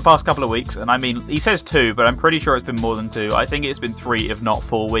work over the past couple of weeks, and I mean, he says 2, but I'm pretty sure it's been more than 2. I think it's been 3, if not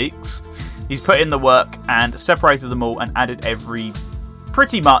 4 weeks. He's put in the work and separated them all and added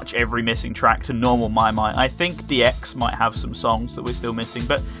pretty much every missing track to normal My My. I think DX might have some songs that we're still missing,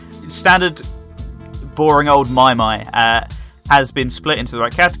 but standard boring old My My has been split into the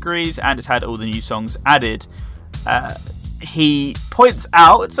right categories, and it's had all the new songs added. He points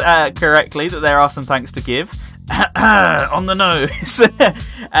out correctly that there are some thanks to give on the nose.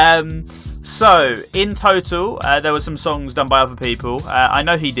 So in total, there were some songs done by other people. I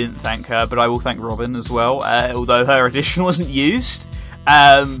know he didn't thank her, but I will thank Robin as well, although her edition wasn't used.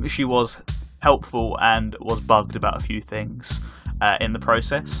 She was helpful and was bugged about a few things in the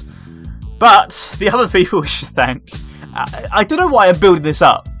process. But the other people we should thank, I don't know why I'm building this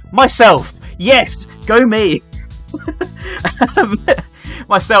up. Myself, yes, go me.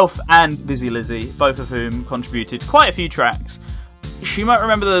 Myself and Busy Lizzie, both of whom contributed quite a few tracks. She might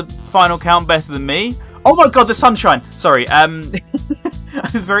remember the final count better than me. Oh my god, the sunshine! Sorry, I'm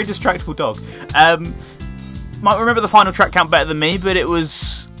a very distractible dog. Might remember the final track count better than me, but it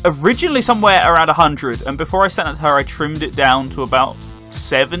was originally somewhere around 100, and before I sent it to her, I trimmed it down to about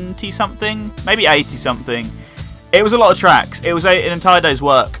 70-something, maybe 80-something. It was a lot of tracks. It was an entire day's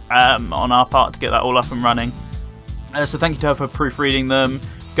work on our part to get that all up and running. So thank you to her for proofreading them,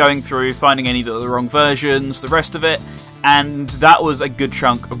 going through, finding any that were the wrong versions, the rest of it. And that was a good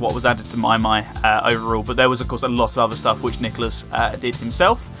chunk of what was added to My My overall. But there was, of course, a lot of other stuff which Nicholas did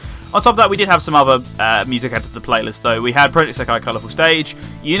himself. On top of that, we did have some other music added to the playlist, though. We had Project Sekai Colourful Stage.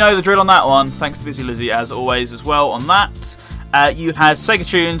 You know the drill on that one. Thanks to Busy Lizzie, as always, as well on that. You had Sega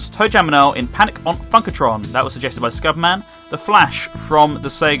Tunes, ToeJam and Earl in Panic on Funkatron. That was suggested by Scubman. The Flash from the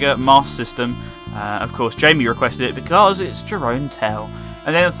Sega Master System. Of course, Jamie requested it because it's Jerome Tell.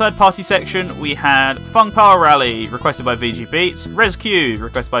 And then in the third party section, we had Fun Car Rally, requested by VG Beats, Res Q,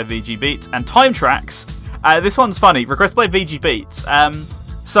 requested by VG Beats, and Time Tracks. This one's funny, requested by VG Beats.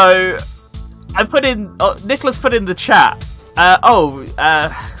 So I put in, Nicholas put in the chat.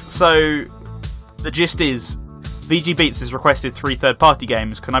 So the gist is, VG Beats has requested 3 third-party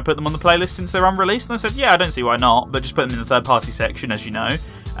games. Can I put them on the playlist since they're unreleased? And I said, yeah, I don't see why not, but just put them in the third-party section, as you know,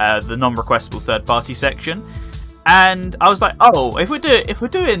 the non-requestable third-party section. And I was like, if we're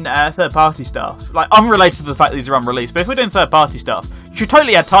doing third-party stuff, like unrelated to the fact that these are unreleased, but if we're doing third-party stuff, you should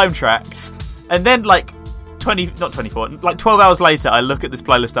totally add Time Tracks. And then, like, not 24, like 12 hours later, I look at this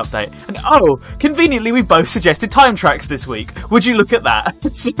playlist update, and conveniently we both suggested Time Tracks this week. Would you look at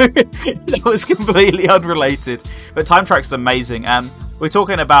that? So, that was completely unrelated. But Time Tracks is amazing. We're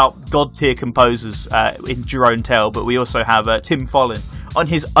talking about god-tier composers in Jerome Tell, but we also have Tim Follin on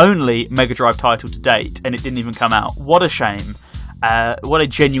his only Mega Drive title to date, and it didn't even come out. What a shame. What a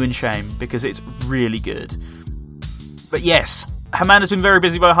genuine shame, because it's really good. But yes, Haman has been very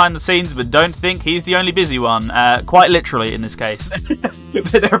busy behind the scenes, but don't think he's the only busy one. Quite literally in this case. But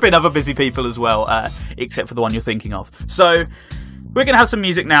there have been other busy people as well, except for the one you're thinking of. So, we're going to have some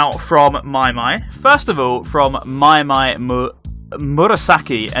music now from Mai Mai. First of all, from Mai Mai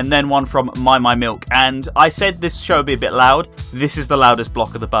Murasaki, and then one from Mai Mai Milk. And I said this show would be a bit loud. This is the loudest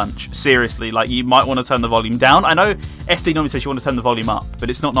block of the bunch. Seriously, like, you might want to turn the volume down. I know SD normally says you want to turn the volume up, but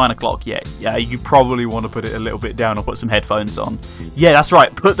it's not 9 o'clock yet. Yeah, you probably want to put it a little bit down or put some headphones on. Yeah, that's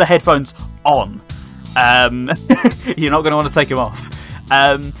right, put the headphones on. You're not going to want to take them off.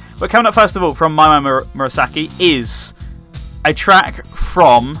 But coming up first of all from Mai Mai Murasaki is a track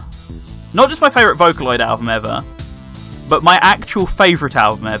from not just my favourite Vocaloid album ever, but my actual favourite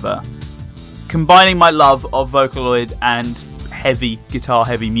album ever, combining my love of Vocaloid and heavy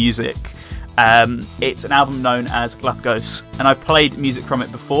guitar-heavy music. It's an album known as Galapagos, and I've played music from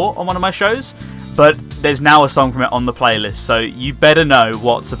it before on one of my shows, but there's now a song from it on the playlist, so you better know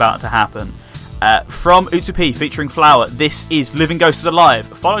what's about to happen. From Utopia featuring Flower, this is Living Ghosts Alive,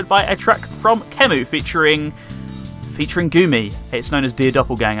 followed by a track from Kemu featuring Gumi. It's known as Dear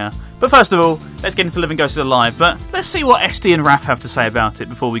Doppelganger. But first of all, let's get into Living Ghosts Alive, but let's see what SD and Raph have to say about it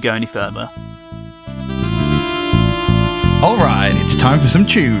before we go any further. Alright, it's time for some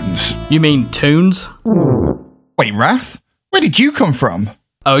tunes. You mean tunes? Wait, Raph? Where did you come from?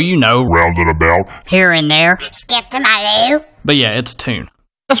 Oh, you know. Roundabout. Here and there. Skip to my loo. But yeah, it's tune.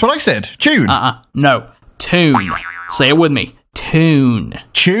 That's what I said. Tune. No. Tune. Say it with me. Tune.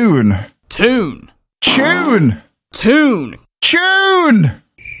 Tune. Tune. Tune. Tune. Tune.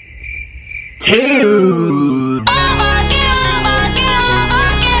 Tune.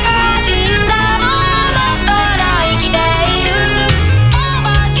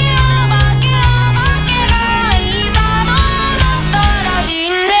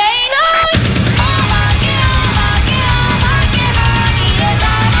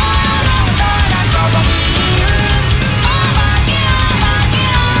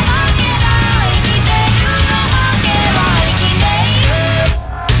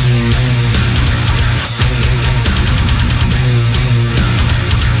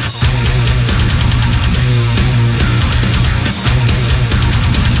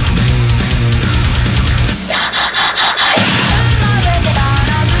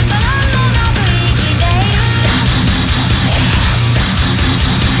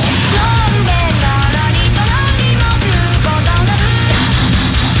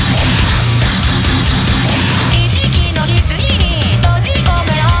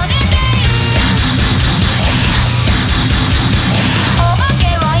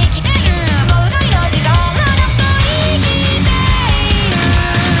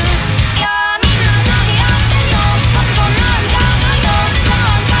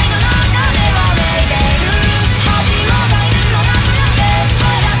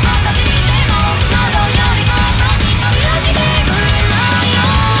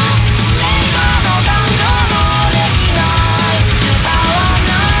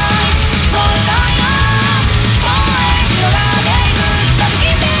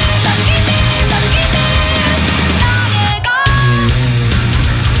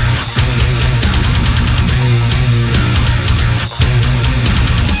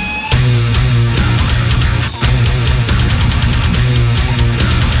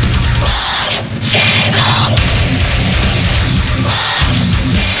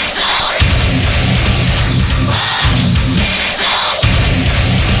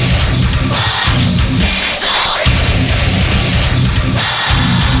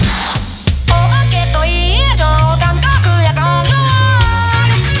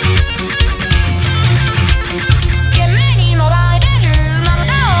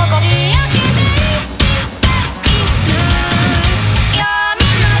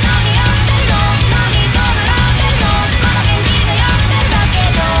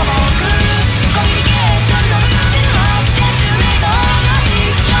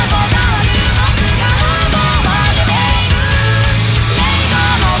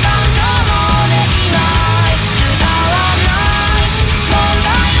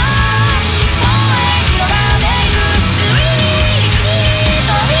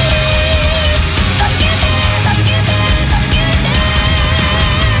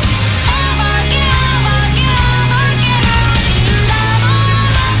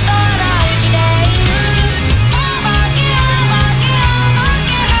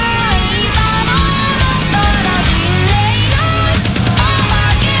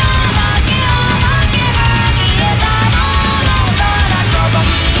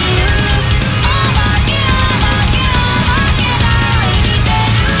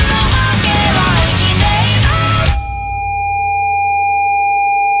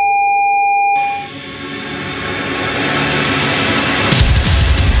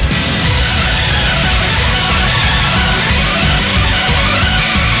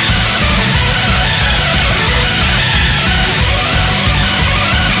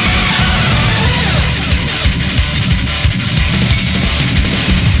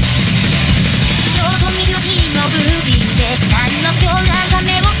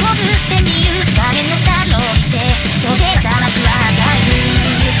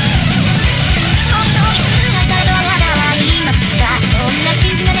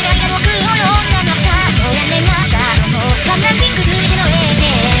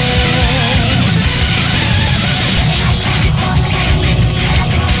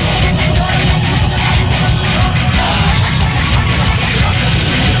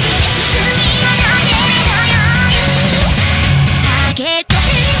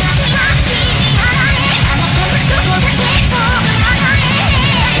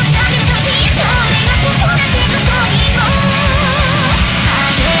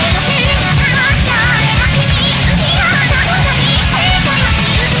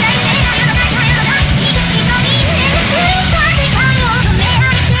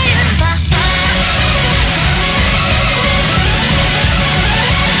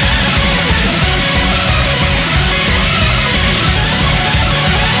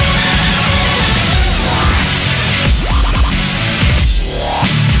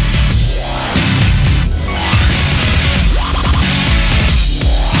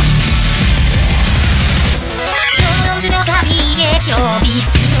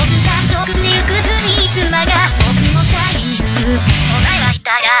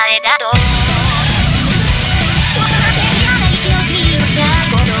 前だとちょっと待って知らない気の知りをしたい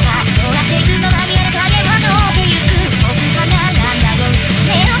ことがそうやっていつの間にあなたではどうってゆく僕が何なんだろう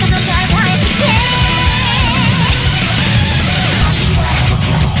目を閉じて返して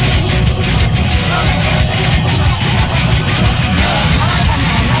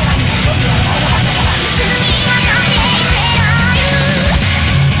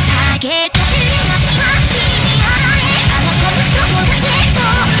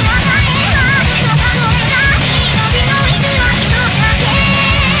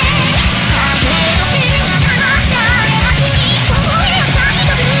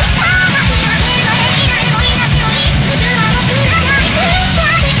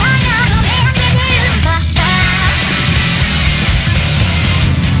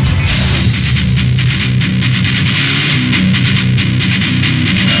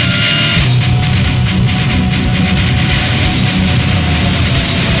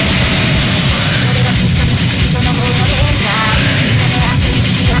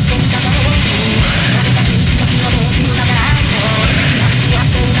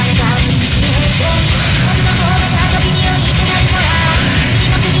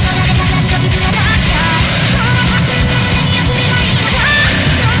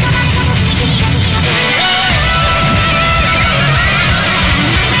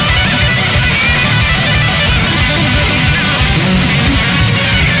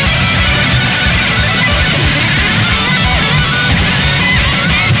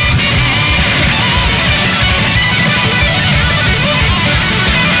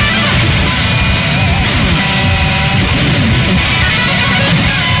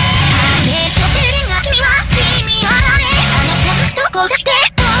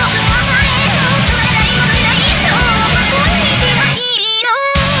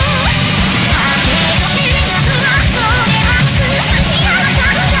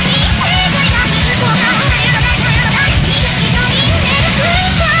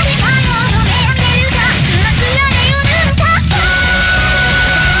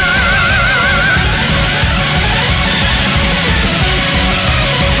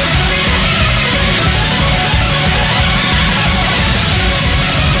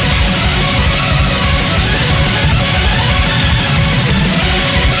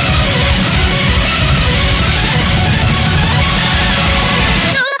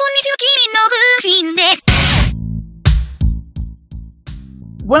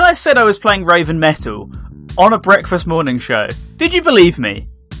When I said I was playing Raven Metal on a breakfast morning show, did you believe me?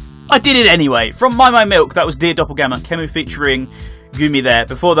 I did it anyway. From My Milk, that was Dear Doppelganger, Kemu featuring Gumi there.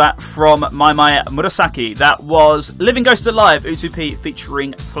 Before that, from My Murasaki, that was Living Ghosts Alive, Utsupi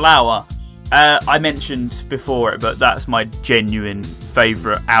featuring Flower. I mentioned before it, but that's my genuine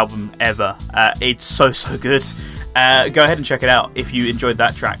favourite album ever. It's so good. Go ahead and check it out if you enjoyed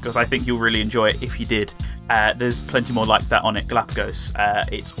that track, because I think you'll really enjoy it if you did. There's plenty more like that on it. Galapagos.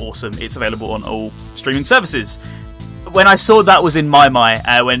 It's awesome. It's available on all streaming services. When I saw that was in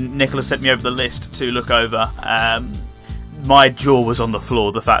when Nicholas sent me over the list to look over, my jaw was on the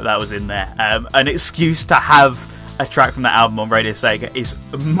floor, the fact that was in there. An excuse to have a track from that album on Radio Sega is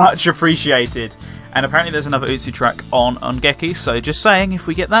much appreciated. And apparently there's another Utsu track on Geki, so just saying, if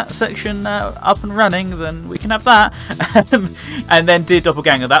we get that section up and running, then we can have that. And then Dear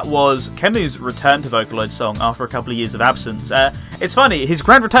Doppelganger, that was Kemu's return to Vocaloid song after a couple of years of absence. It's funny, his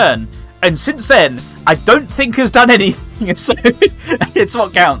grand return, and since then, I don't think has done anything, so it's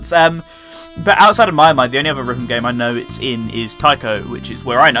what counts. But outside of my mind, the only other rhythm game I know it's in is Taiko, which is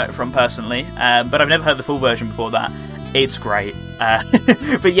where I know it from personally, but I've never heard the full version before that. It's great.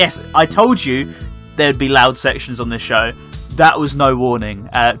 But yes, I told you there'd be loud sections on this show. That was no warning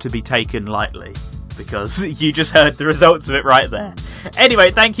to be taken lightly, because you just heard the results of it right there.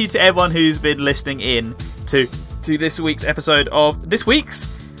 Anyway, thank you to everyone who's been listening in to this week's episode of today's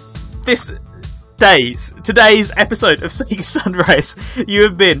episode of Sega Sunrise. You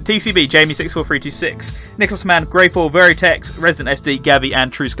have been TCB, Jamie64326, Nicholas Mann, Greyfall, Veritex, Resident SD, Gabby,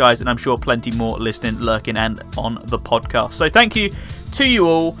 and True Skies, and I'm sure plenty more listening, lurking, and on the podcast. So thank you to you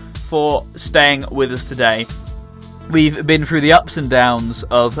all for staying with us today. We've been through the ups and downs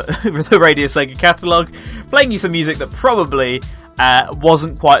of the Radio Sega catalogue, playing you some music that probably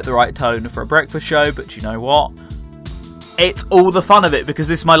wasn't quite the right tone for a breakfast show, but you know what? It's all the fun of it, because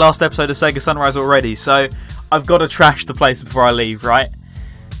this is my last episode of Sega Sunrise already, so I've got to trash the place before I leave, right?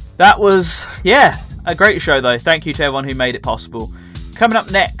 That was, a great show though. Thank you to everyone who made it possible. Coming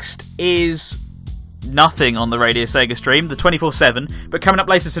up next is nothing on the Radio Sega stream, the 24/7, but coming up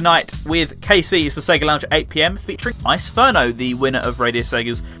later tonight with KC is the Sega Lounge at 8pm, featuring Ice Ferno, the winner of Radio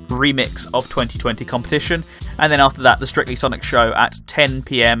Sega's Remix of 2020 competition. And then after that, the Strictly Sonic show at 10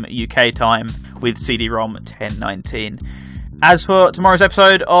 PM UK time with CD-ROM 1019. As for tomorrow's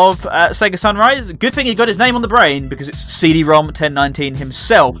episode of Sega Sunrise, good thing he got his name on the brain, because it's CD-ROM 1019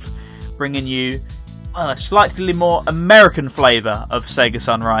 himself bringing you a slightly more American flavour of Sega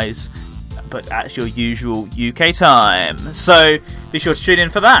Sunrise, but at your usual UK time. So be sure to tune in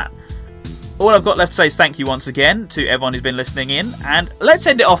for that. All I've got left to say is thank you once again to everyone who's been listening in, and let's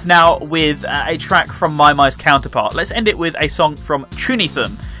end it off now with a track from MyMy's counterpart. Let's end it with a song from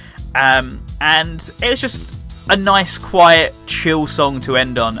Tunitham, and it was just a nice, quiet, chill song to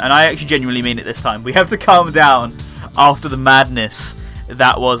end on, and I actually genuinely mean it this time. We have to calm down after the madness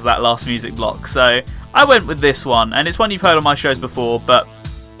that was that last music block, so I went with this one, and it's one you've heard on my shows before, but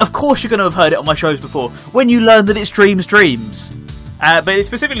of course you're going to have heard it on my shows before when you learn that it's Dreams Dreams. But it's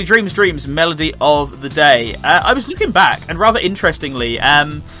specifically Dreams Dreams, Melody of the Day. I was looking back, and rather interestingly,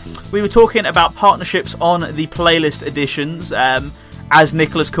 we were talking about partnerships on the playlist editions, as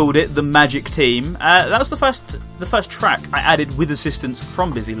Nicholas called it, the Magic Team. That was the first track I added with assistance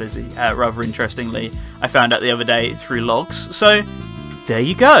from Busy Lizzie, rather interestingly, I found out the other day through logs. So, there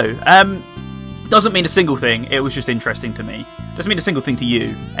you go. Doesn't mean a single thing, it was just interesting to me. Doesn't mean a single thing to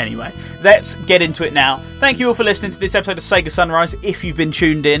you, anyway. Let's get into it now. Thank you all for listening to this episode of Sega Sunrise, if you've been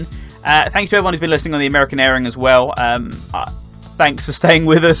tuned in. Thank you to everyone who's been listening on the American airing as well. Thanks for staying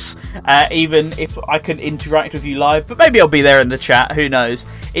with us, even if I couldn't interact with you live, but maybe I'll be there in the chat, who knows.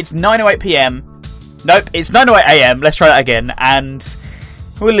 It's 9:08pm. Nope, it's 9:08am. Let's try that again, and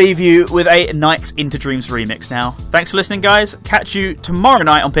we'll leave you with a Nights into Dreams remix now. Thanks for listening, guys. Catch you tomorrow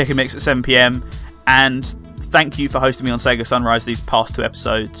night on Pick and Mix at 7pm, and thank you for hosting me on Sega Sunrise these past 2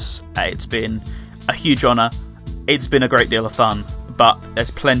 episodes. It's been a huge honour. It's been a great deal of fun, but there's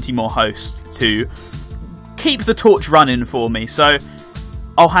plenty more hosts to keep the torch running for me, so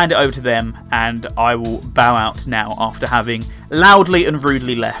I'll hand it over to them, and I will bow out now after having loudly and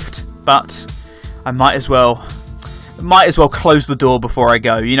rudely left. But I might as well close the door before I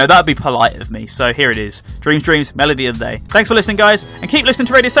go. You know, that'd be polite of me. So here it is. Dreams Dreams, Melody of the Day. Thanks for listening, guys, and keep listening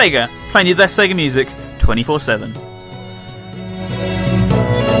to Radio Sega, playing you the best Sega music 24/7.「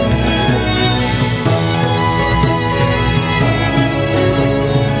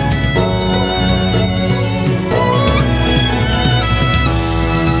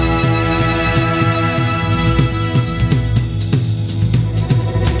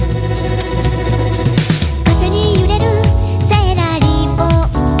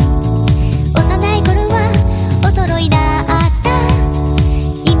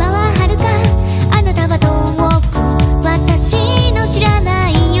今は遥かあなたは遠く」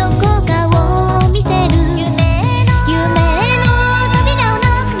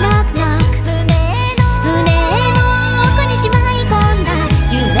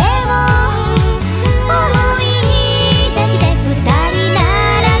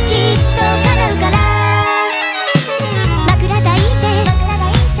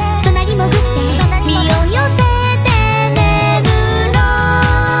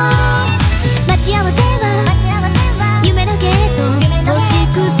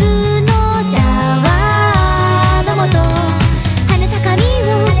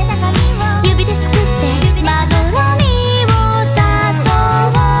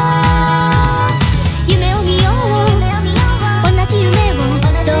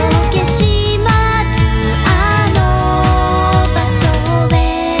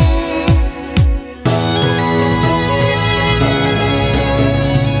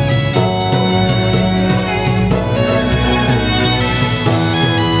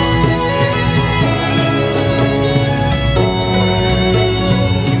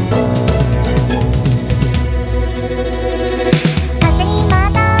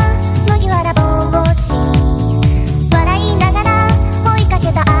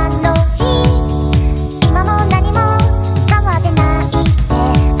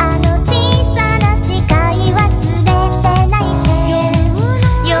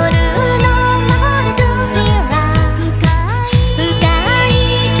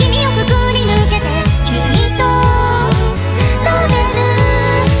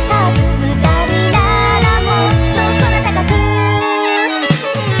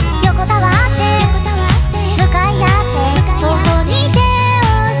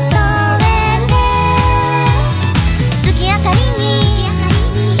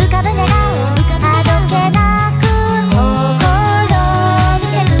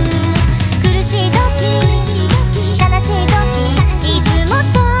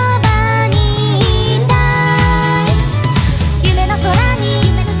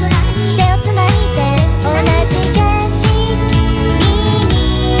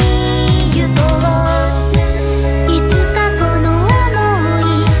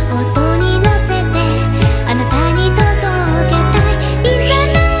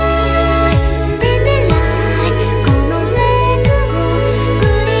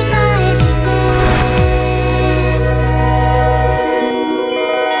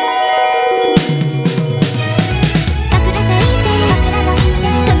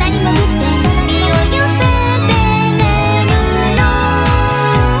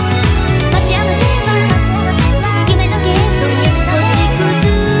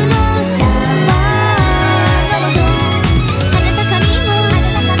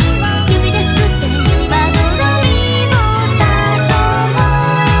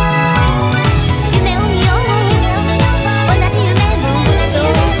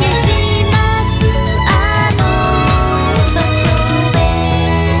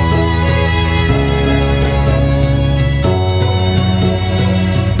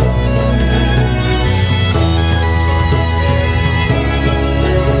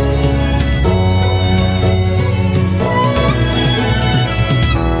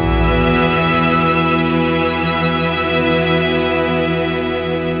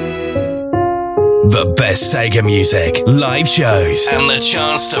The best Sega music, live shows, and the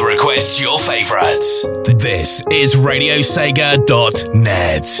chance to request your favorites. This is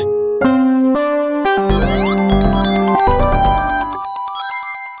RadioSega.net.